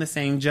seeing the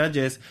same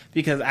judges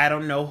because I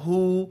don't know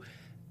who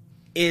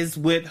is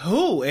with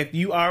who. If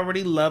you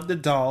already love the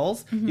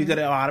dolls, you're going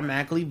to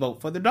automatically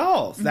vote for the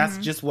dolls. That's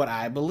just what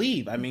I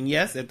believe. I mean,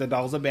 yes, if the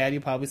dolls are bad, you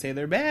probably say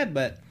they're bad,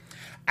 but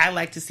I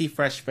like to see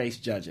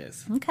fresh-faced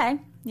judges. Okay.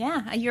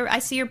 Yeah. I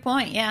see your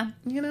point. Yeah.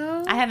 You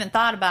know? I haven't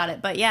thought about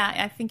it, but yeah,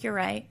 I think you're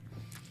right.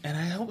 And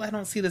I hope I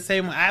don't see the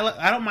same one.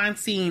 I don't mind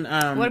seeing...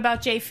 what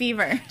about Jay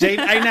Fever?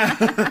 I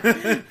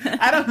know.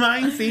 I don't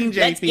mind seeing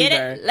Jay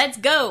Fever. Let's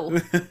go.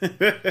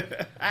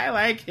 I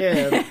like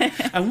him.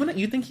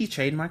 You think he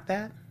trademarked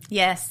that?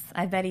 Yes,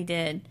 I bet he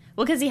did.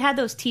 Well, because he had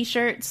those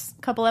T-shirts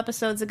a couple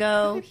episodes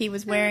ago. He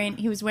was wearing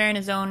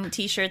his own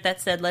T-shirt that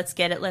said, "Let's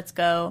get it, let's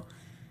go."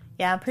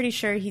 Yeah, I'm pretty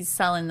sure he's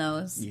selling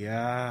those.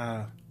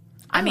 Yeah.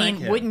 I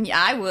mean, wouldn't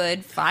I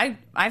would?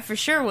 I for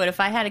sure would if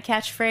I had a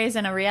catchphrase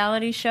in a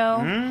reality show.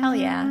 Hell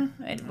yeah,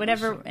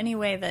 whatever. Any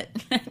way that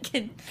I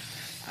could.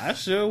 I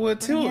sure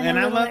would too, and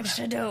I love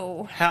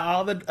how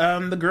all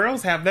the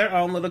girls have their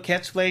own little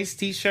catchphrase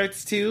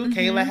T-shirts too.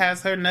 Kayla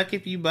has her "Nuck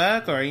if you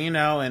buck," or you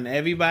know, and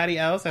everybody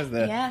else has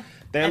their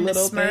and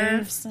little the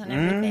Smurfs thing. and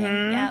everything.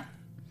 Yeah.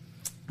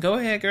 Go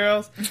ahead,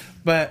 girls.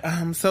 But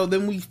so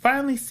then we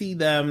finally see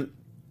them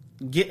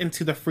get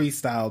into the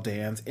freestyle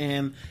dance,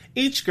 and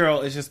each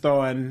girl is just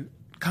throwing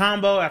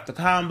combo after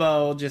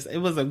combo. It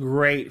was a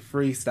great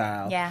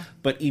freestyle. Yeah.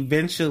 But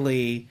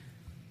eventually,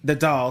 the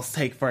dolls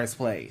take first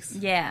place.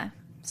 Yeah.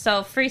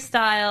 So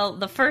freestyle,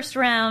 the first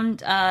round,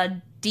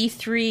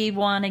 D3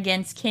 won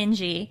against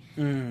Kenji,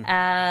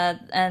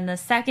 and the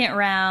second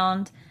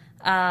round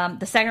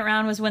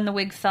was when the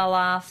wig fell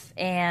off,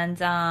 and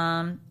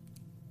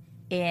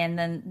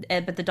then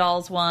but the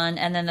dolls won,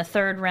 and then the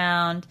third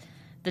round,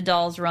 the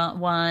dolls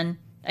won.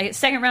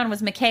 Second round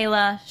was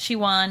Michaela, she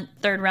won.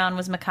 Third round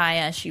was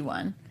Micaiah, she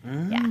won.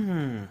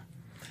 Yeah.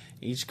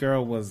 Each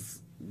girl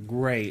was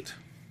great.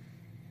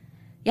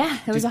 Yeah,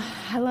 it was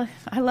I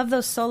love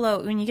those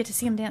solo, when you get to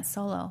see them dance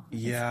solo.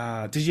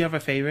 Yeah. Did you have a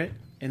favorite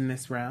in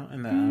this round,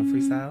 in the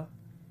freestyle?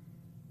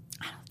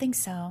 I don't think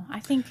so. I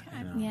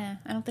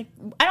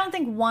don't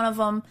think one of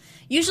them.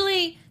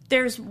 Usually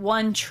there's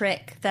one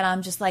trick that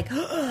I'm just like,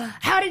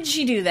 how did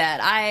she do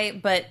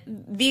that? But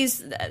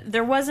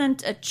there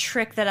wasn't a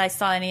trick that I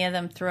saw any of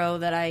them throw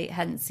that I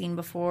hadn't seen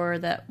before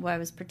that I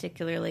was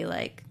particularly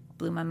like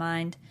blew my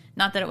mind.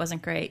 Not that it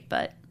wasn't great,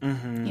 but you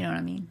know what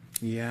I mean.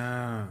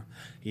 Yeah.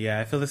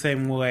 Yeah, I feel the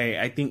same way.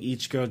 I think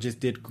each girl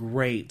just did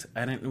great.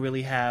 I didn't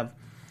really have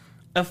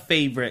a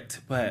favorite,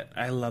 but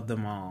I love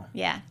them all.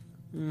 Yeah.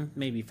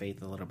 Maybe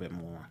Faith a little bit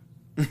more.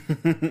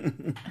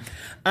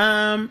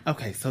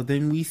 Okay, so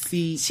then we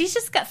see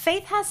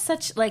Faith has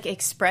such like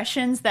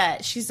expressions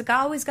that she's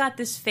always got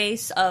this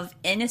face of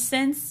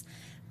innocence,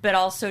 but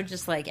also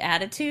just like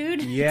attitude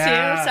too.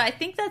 So I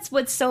think that's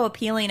what's so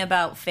appealing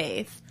about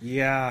Faith.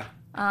 Yeah.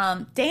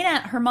 Dana,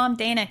 her mom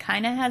Dana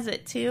kind of has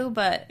it too,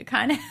 but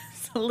kind of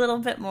has a little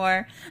bit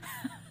more.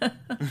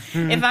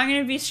 If I'm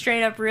going to be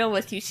straight up real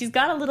with you, she's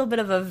got a little bit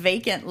of a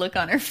vacant look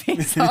on her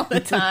face all the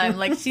time.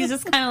 Like she's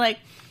just kind of like,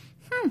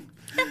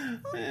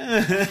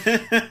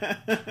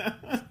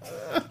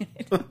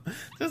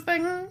 just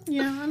like,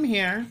 yeah, I'm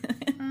here.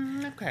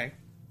 Okay.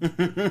 I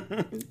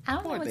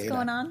don't know what's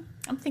going on.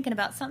 I'm thinking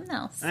about something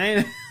else.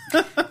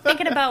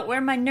 Thinking about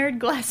where my nerd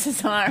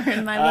glasses are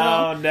and my little...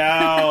 Oh,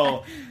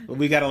 no.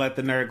 We got to let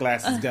the nerd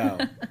glasses go.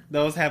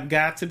 Those have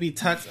got to be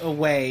tucked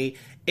away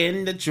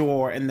in the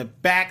drawer in the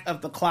back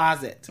of the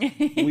closet.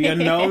 We are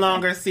no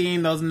longer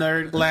seeing those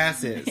nerd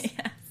glasses.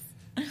 Yes.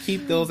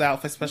 Keep those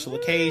out for special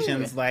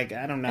occasions, like,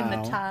 I don't know.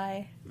 And the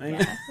tie.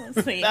 Yeah, we'll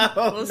see.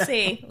 We'll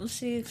see. We'll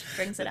see if she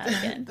brings it out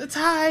again. The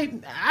tie,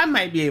 I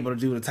might be able to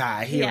do the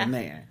tie here and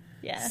there.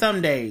 Yeah.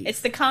 Some days.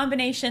 It's the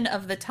combination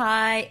of the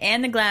tie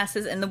and the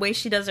glasses and the way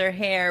she does her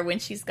hair when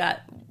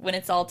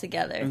it's all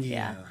together.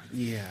 Yeah.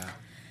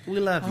 We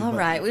love you. All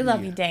right. We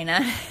love you,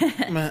 Dana.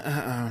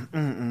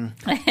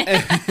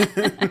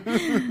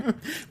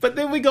 But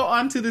then we go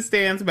on to the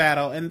stands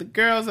battle, and the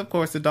girls, of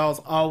course, the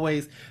dolls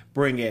always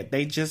bring it.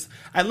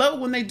 I love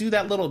when they do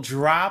that little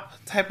drop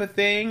type of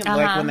thing,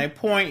 like when they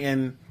point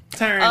and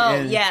turn.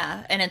 Oh,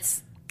 yeah. And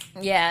it's...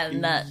 Yeah,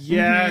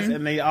 yes,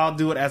 and they all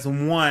do it as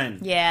one.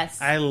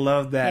 Yes, I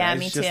love that. Yeah, it's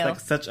me just too.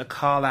 Like such a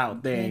call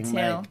out thing. Me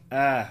too.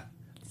 Like,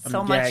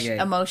 so much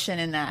emotion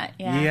in that.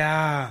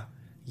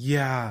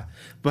 Yeah.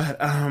 But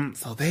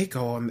so they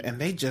go and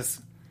they just,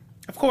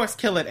 of course,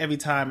 kill it every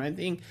time. I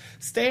think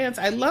Stans.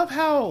 I love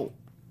how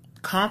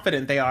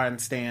confident they are in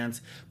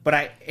stands. But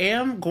I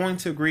am going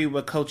to agree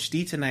with Coach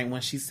D tonight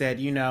when she said,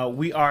 you know,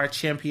 we are a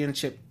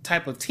championship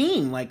type of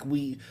team. Like,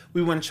 we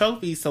win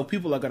trophies, so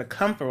people are going to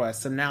come for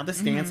us. So now the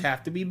stands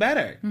have to be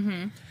better.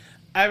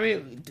 I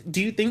mean,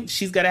 do you think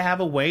she's going to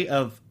have a way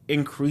of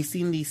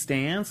increasing these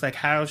stands? Like,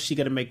 how is she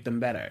going to make them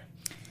better?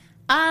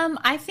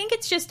 I think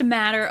it's just a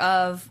matter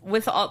of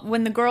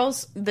when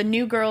the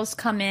new girls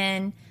come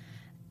in,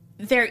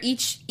 they're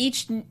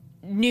each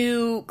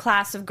new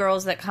class of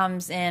girls that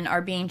comes in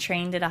are being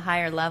trained at a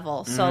higher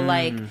level. So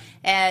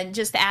and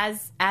just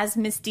as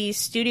Miss D's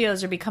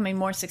studios are becoming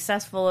more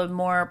successful and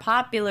more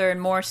popular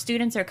and more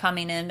students are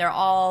coming in, they're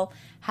all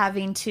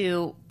having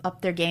to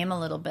up their game a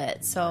little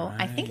bit. So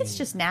I think it's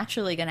just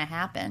naturally going to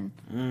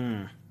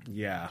happen.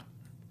 Yeah,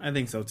 I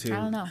think so too. I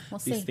don't know. We'll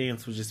see. These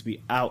stands will just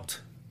be out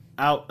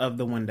of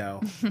the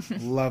window.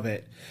 Love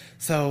it.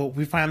 So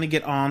we finally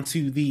get on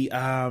to the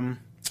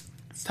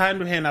it's time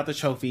to hand out the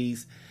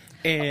trophies.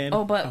 And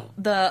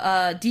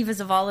the Divas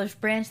of Olive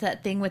Branch,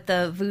 that thing with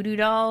the voodoo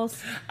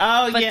dolls.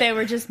 Oh, but yeah. they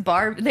were just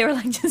They were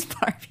like just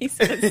Barbies.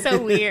 It's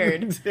so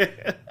weird.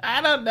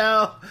 I don't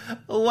know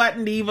what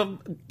Neva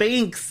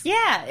thinks.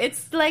 Yeah,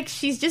 it's like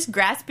she's just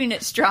grasping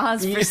at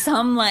straws for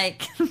some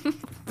like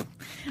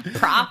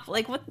prop.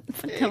 Like what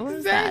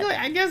was that?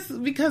 I guess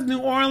because New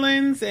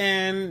Orleans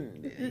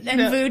and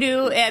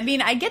voodoo. I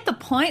mean, I get the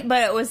point,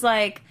 but it was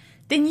like,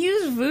 then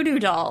use voodoo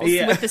dolls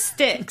with the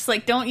sticks.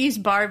 Like, don't use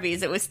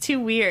Barbies. It was too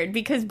weird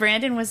because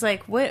Brandon was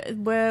like, "What?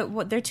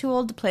 They're too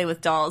old to play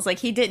with dolls."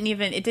 Like, it didn't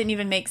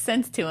even make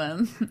sense to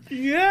him.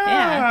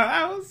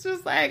 Yeah. I was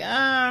just like,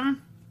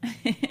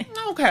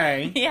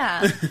 okay.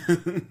 Yeah.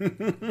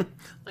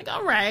 Like,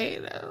 all right,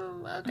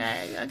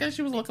 okay. I guess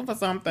she was looking for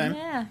something.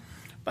 Yeah.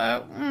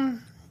 But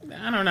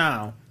I don't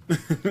know.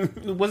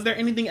 Was there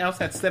anything else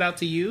that stood out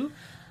to you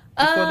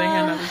before they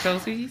hand out the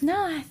trophies?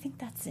 No, I think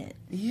that's it.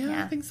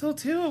 Yeah, I think so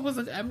too. It was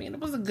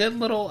a good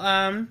little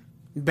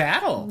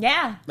battle.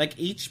 Yeah. Like,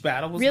 each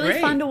battle was really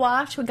great. fun to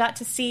watch. We got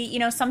to see,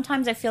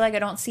 sometimes I feel like I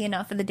don't see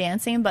enough of the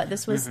dancing, but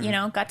this was,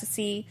 got to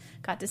see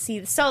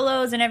the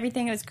solos and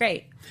everything. It was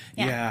great.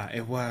 Yeah,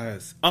 it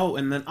was. Oh,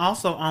 and then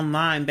also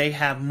online, they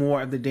have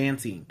more of the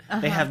dancing.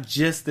 They have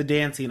just the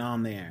dancing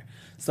on there.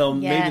 So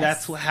maybe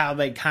that's how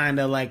they kind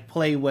of like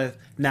play with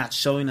not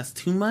showing us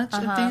too much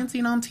of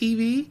dancing on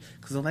TV.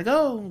 Because they're like,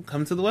 oh,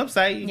 come to the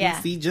website. You can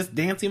see just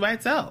dancing by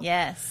itself.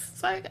 Yes.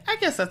 So I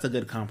guess that's a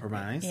good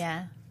compromise.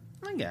 Yeah.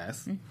 I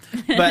guess.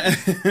 But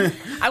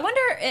I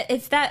wonder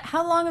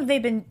how long have they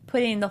been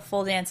putting the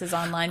full dances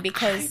online?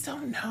 Because I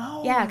don't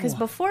know. Yeah, because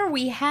before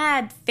we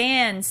had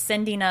fans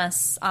sending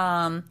us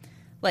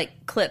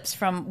like clips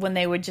from when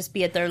they would just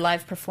be at their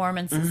live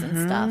performances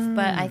and stuff.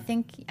 But I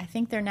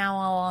think they're now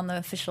all on the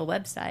official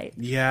website.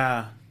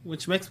 Yeah,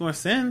 which makes more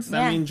sense.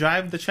 Yeah. I mean,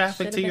 drive the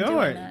traffic to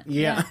yours.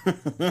 Yeah.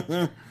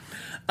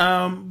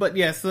 But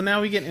yeah, so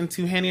now we get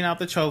into handing out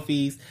the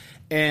trophies.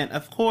 And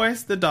of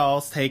course, the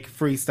dolls take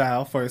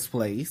freestyle first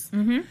place.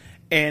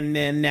 And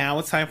then now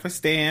it's time for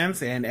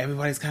stands, and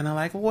everybody's kind of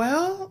like,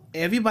 well,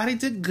 everybody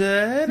did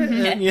good.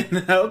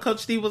 And,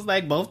 Coach D was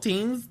like, both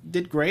teams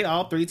did great.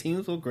 All three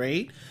teams were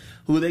great.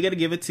 Who are they going to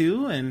give it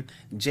to? And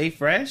Jay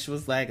Fresh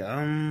was like,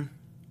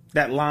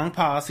 that long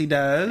pause he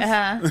does.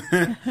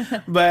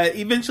 But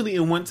eventually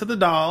it went to the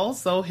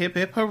dolls, so hip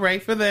hip hooray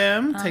for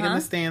them, taking the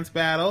stands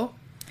battle.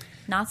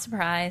 Not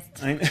surprised.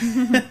 They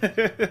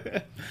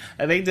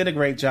did a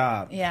great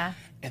job. Yeah.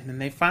 And then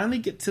they finally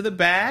get to the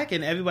back,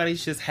 and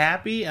everybody's just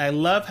happy. I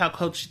love how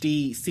Coach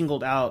D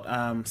singled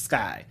out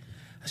Sky.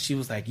 She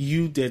was like,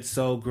 you did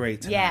so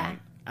great tonight. Yeah.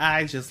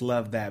 I just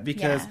love that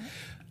because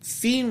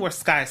seeing where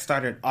Sky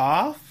started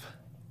off,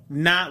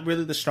 not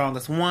really the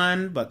strongest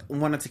one, but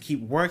wanted to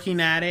keep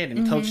working at it,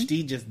 and Coach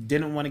D just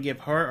didn't want to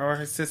give her or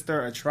her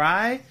sister a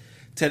try,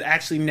 to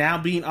actually now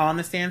being on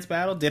the stands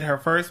battle, did her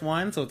first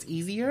one, so it's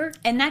easier.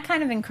 And that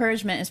kind of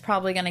encouragement is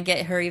probably going to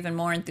get her even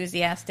more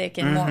enthusiastic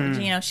and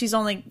more, she's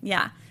only,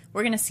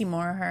 we're going to see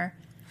more of her.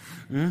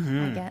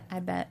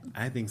 I bet.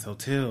 I think so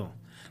too.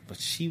 But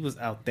she was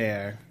out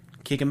there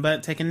kicking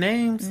butt, taking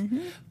names.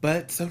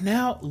 But so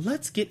now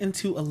let's get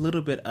into a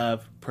little bit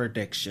of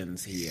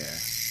predictions here.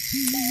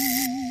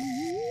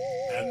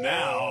 And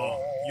now,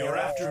 your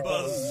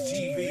AfterBuzz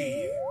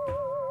TV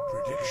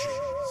predictions.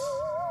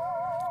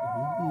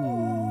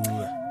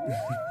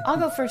 I'll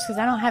go first because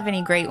I don't have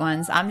any great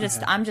ones. I'm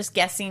just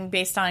guessing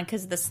based on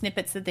because of the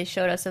snippets that they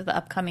showed us of the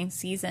upcoming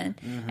season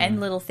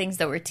and little things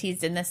that were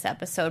teased in this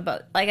episode.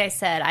 But like I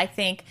said, I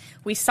think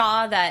we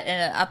saw that in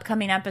an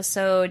upcoming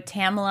episode,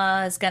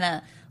 Tamala is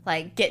gonna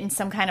like get in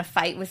some kind of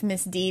fight with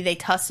Miss D. They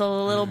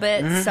tussle a little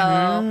bit,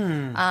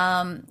 so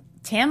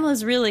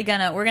Tamala's really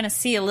we're gonna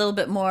see a little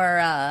bit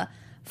more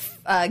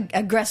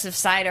aggressive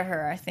side of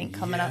her. I think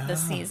coming up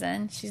this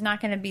season, she's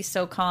not gonna be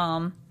so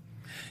calm.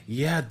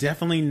 Yeah,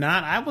 definitely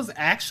not. I was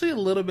actually a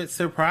little bit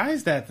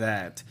surprised at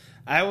that.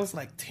 I was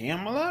like,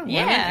 Tamala running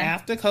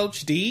after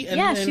Coach D?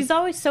 And she's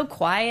always so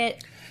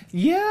quiet.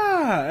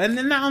 Yeah, and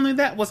then not only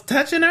that, was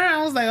touching her.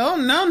 I was like, oh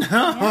no,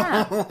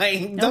 Yeah.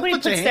 like Nobody don't put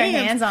puts your their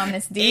hands on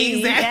Miss D.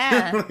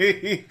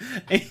 Exactly.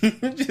 Yeah. And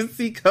you just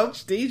see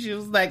Coach D. She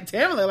was like,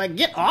 Tamara, like,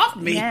 get off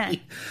me. Yeah.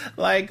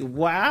 Like,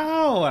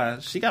 wow,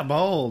 she got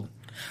bold.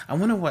 I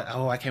wonder what.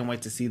 Oh, I can't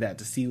wait to see that.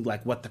 To see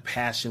like what the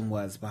passion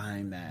was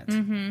behind that.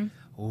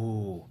 Mm-hmm.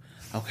 Ooh.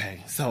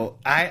 Okay, so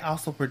I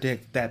also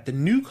predict that the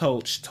new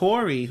coach,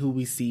 Tori, who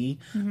we see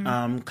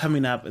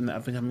coming up in the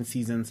upcoming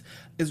seasons,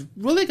 is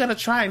really going to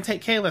try and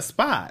take Kayla's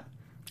spot.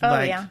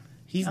 Oh, yeah.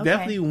 He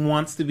definitely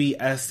wants to be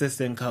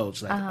assistant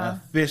coach, like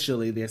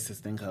officially the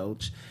assistant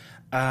coach.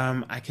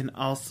 I can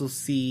also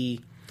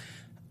see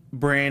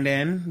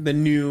Brandon, the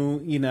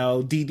new,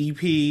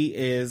 DDP,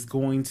 is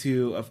going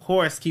to, of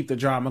course, keep the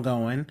drama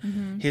going.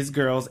 Mm-hmm. His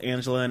girls,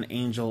 Angela and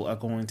Angel, are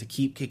going to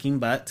keep kicking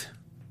butt.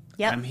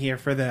 Yep. I'm here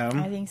for them.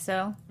 I think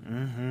so.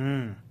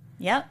 Mm-hmm.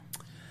 Yep.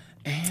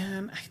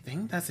 And I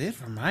think that's it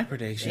for my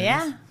predictions.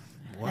 Yeah.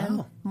 Wow.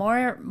 And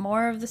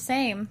more of the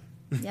same.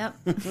 Yep.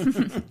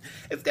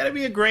 It's going to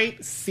be a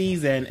great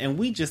season, and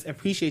we just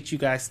appreciate you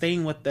guys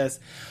staying with us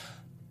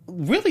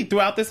really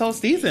throughout this whole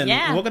season.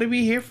 Yeah. We're going to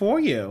be here for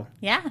you.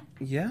 Yeah.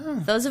 Yeah.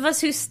 Those of us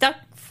who stuck,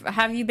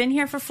 have you been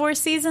here for 4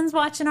 seasons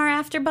watching our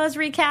AfterBuzz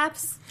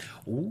recaps?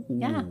 Ooh.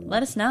 Yeah,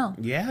 let us know.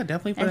 Yeah,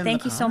 definitely put it in the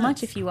thank you so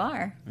comments. much if you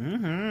are.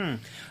 Mm-hmm.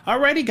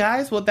 Alrighty,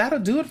 guys. Well, that'll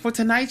do it for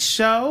tonight's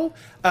show.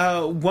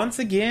 Once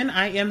again,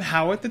 I am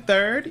Howard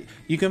III.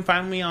 You can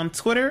find me on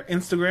Twitter,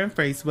 Instagram,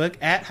 Facebook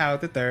at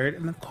Howard III.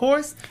 And, of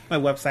course, my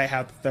website,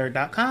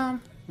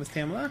 howardthird.com. Miss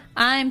Tamara?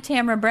 I'm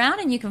Tamara Brown,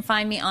 and you can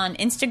find me on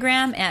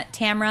Instagram at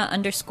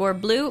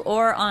Tamara_blue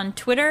or on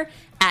Twitter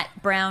at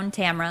Brown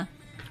Tamara.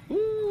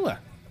 Ooh.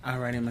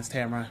 Alrighty, Miss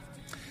Tamara.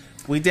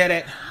 We did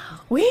it.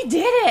 We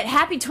did it.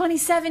 Happy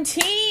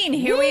 2017.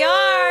 Here we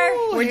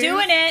are. We're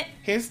doing it.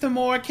 Here's to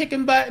more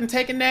kicking butt and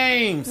taking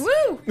names.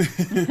 Woo.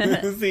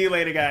 See you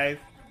later, guys.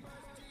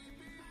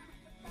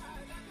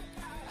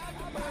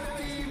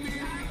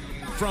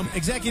 From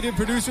executive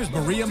producers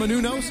Maria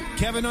Menounos,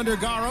 Kevin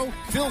Undergaro,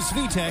 Phil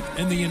Svitek,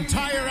 and the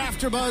entire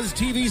AfterBuzz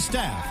TV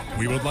staff,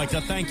 we would like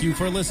to thank you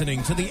for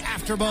listening to the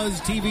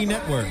AfterBuzz TV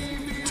network.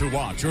 To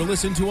watch or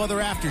listen to other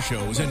after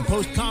shows and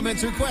post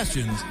comments or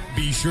questions,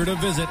 be sure to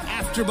visit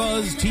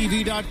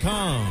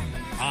AfterBuzzTV.com.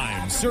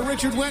 I'm Sir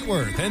Richard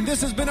Wentworth, and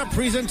this has been a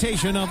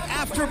presentation of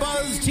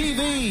AfterBuzz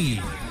TV.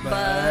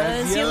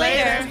 Buzz you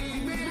later.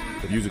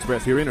 The views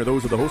expressed herein are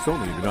those of the hosts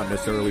only and do not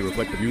necessarily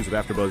reflect the views of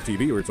AfterBuzz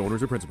TV or its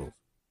owners or principals.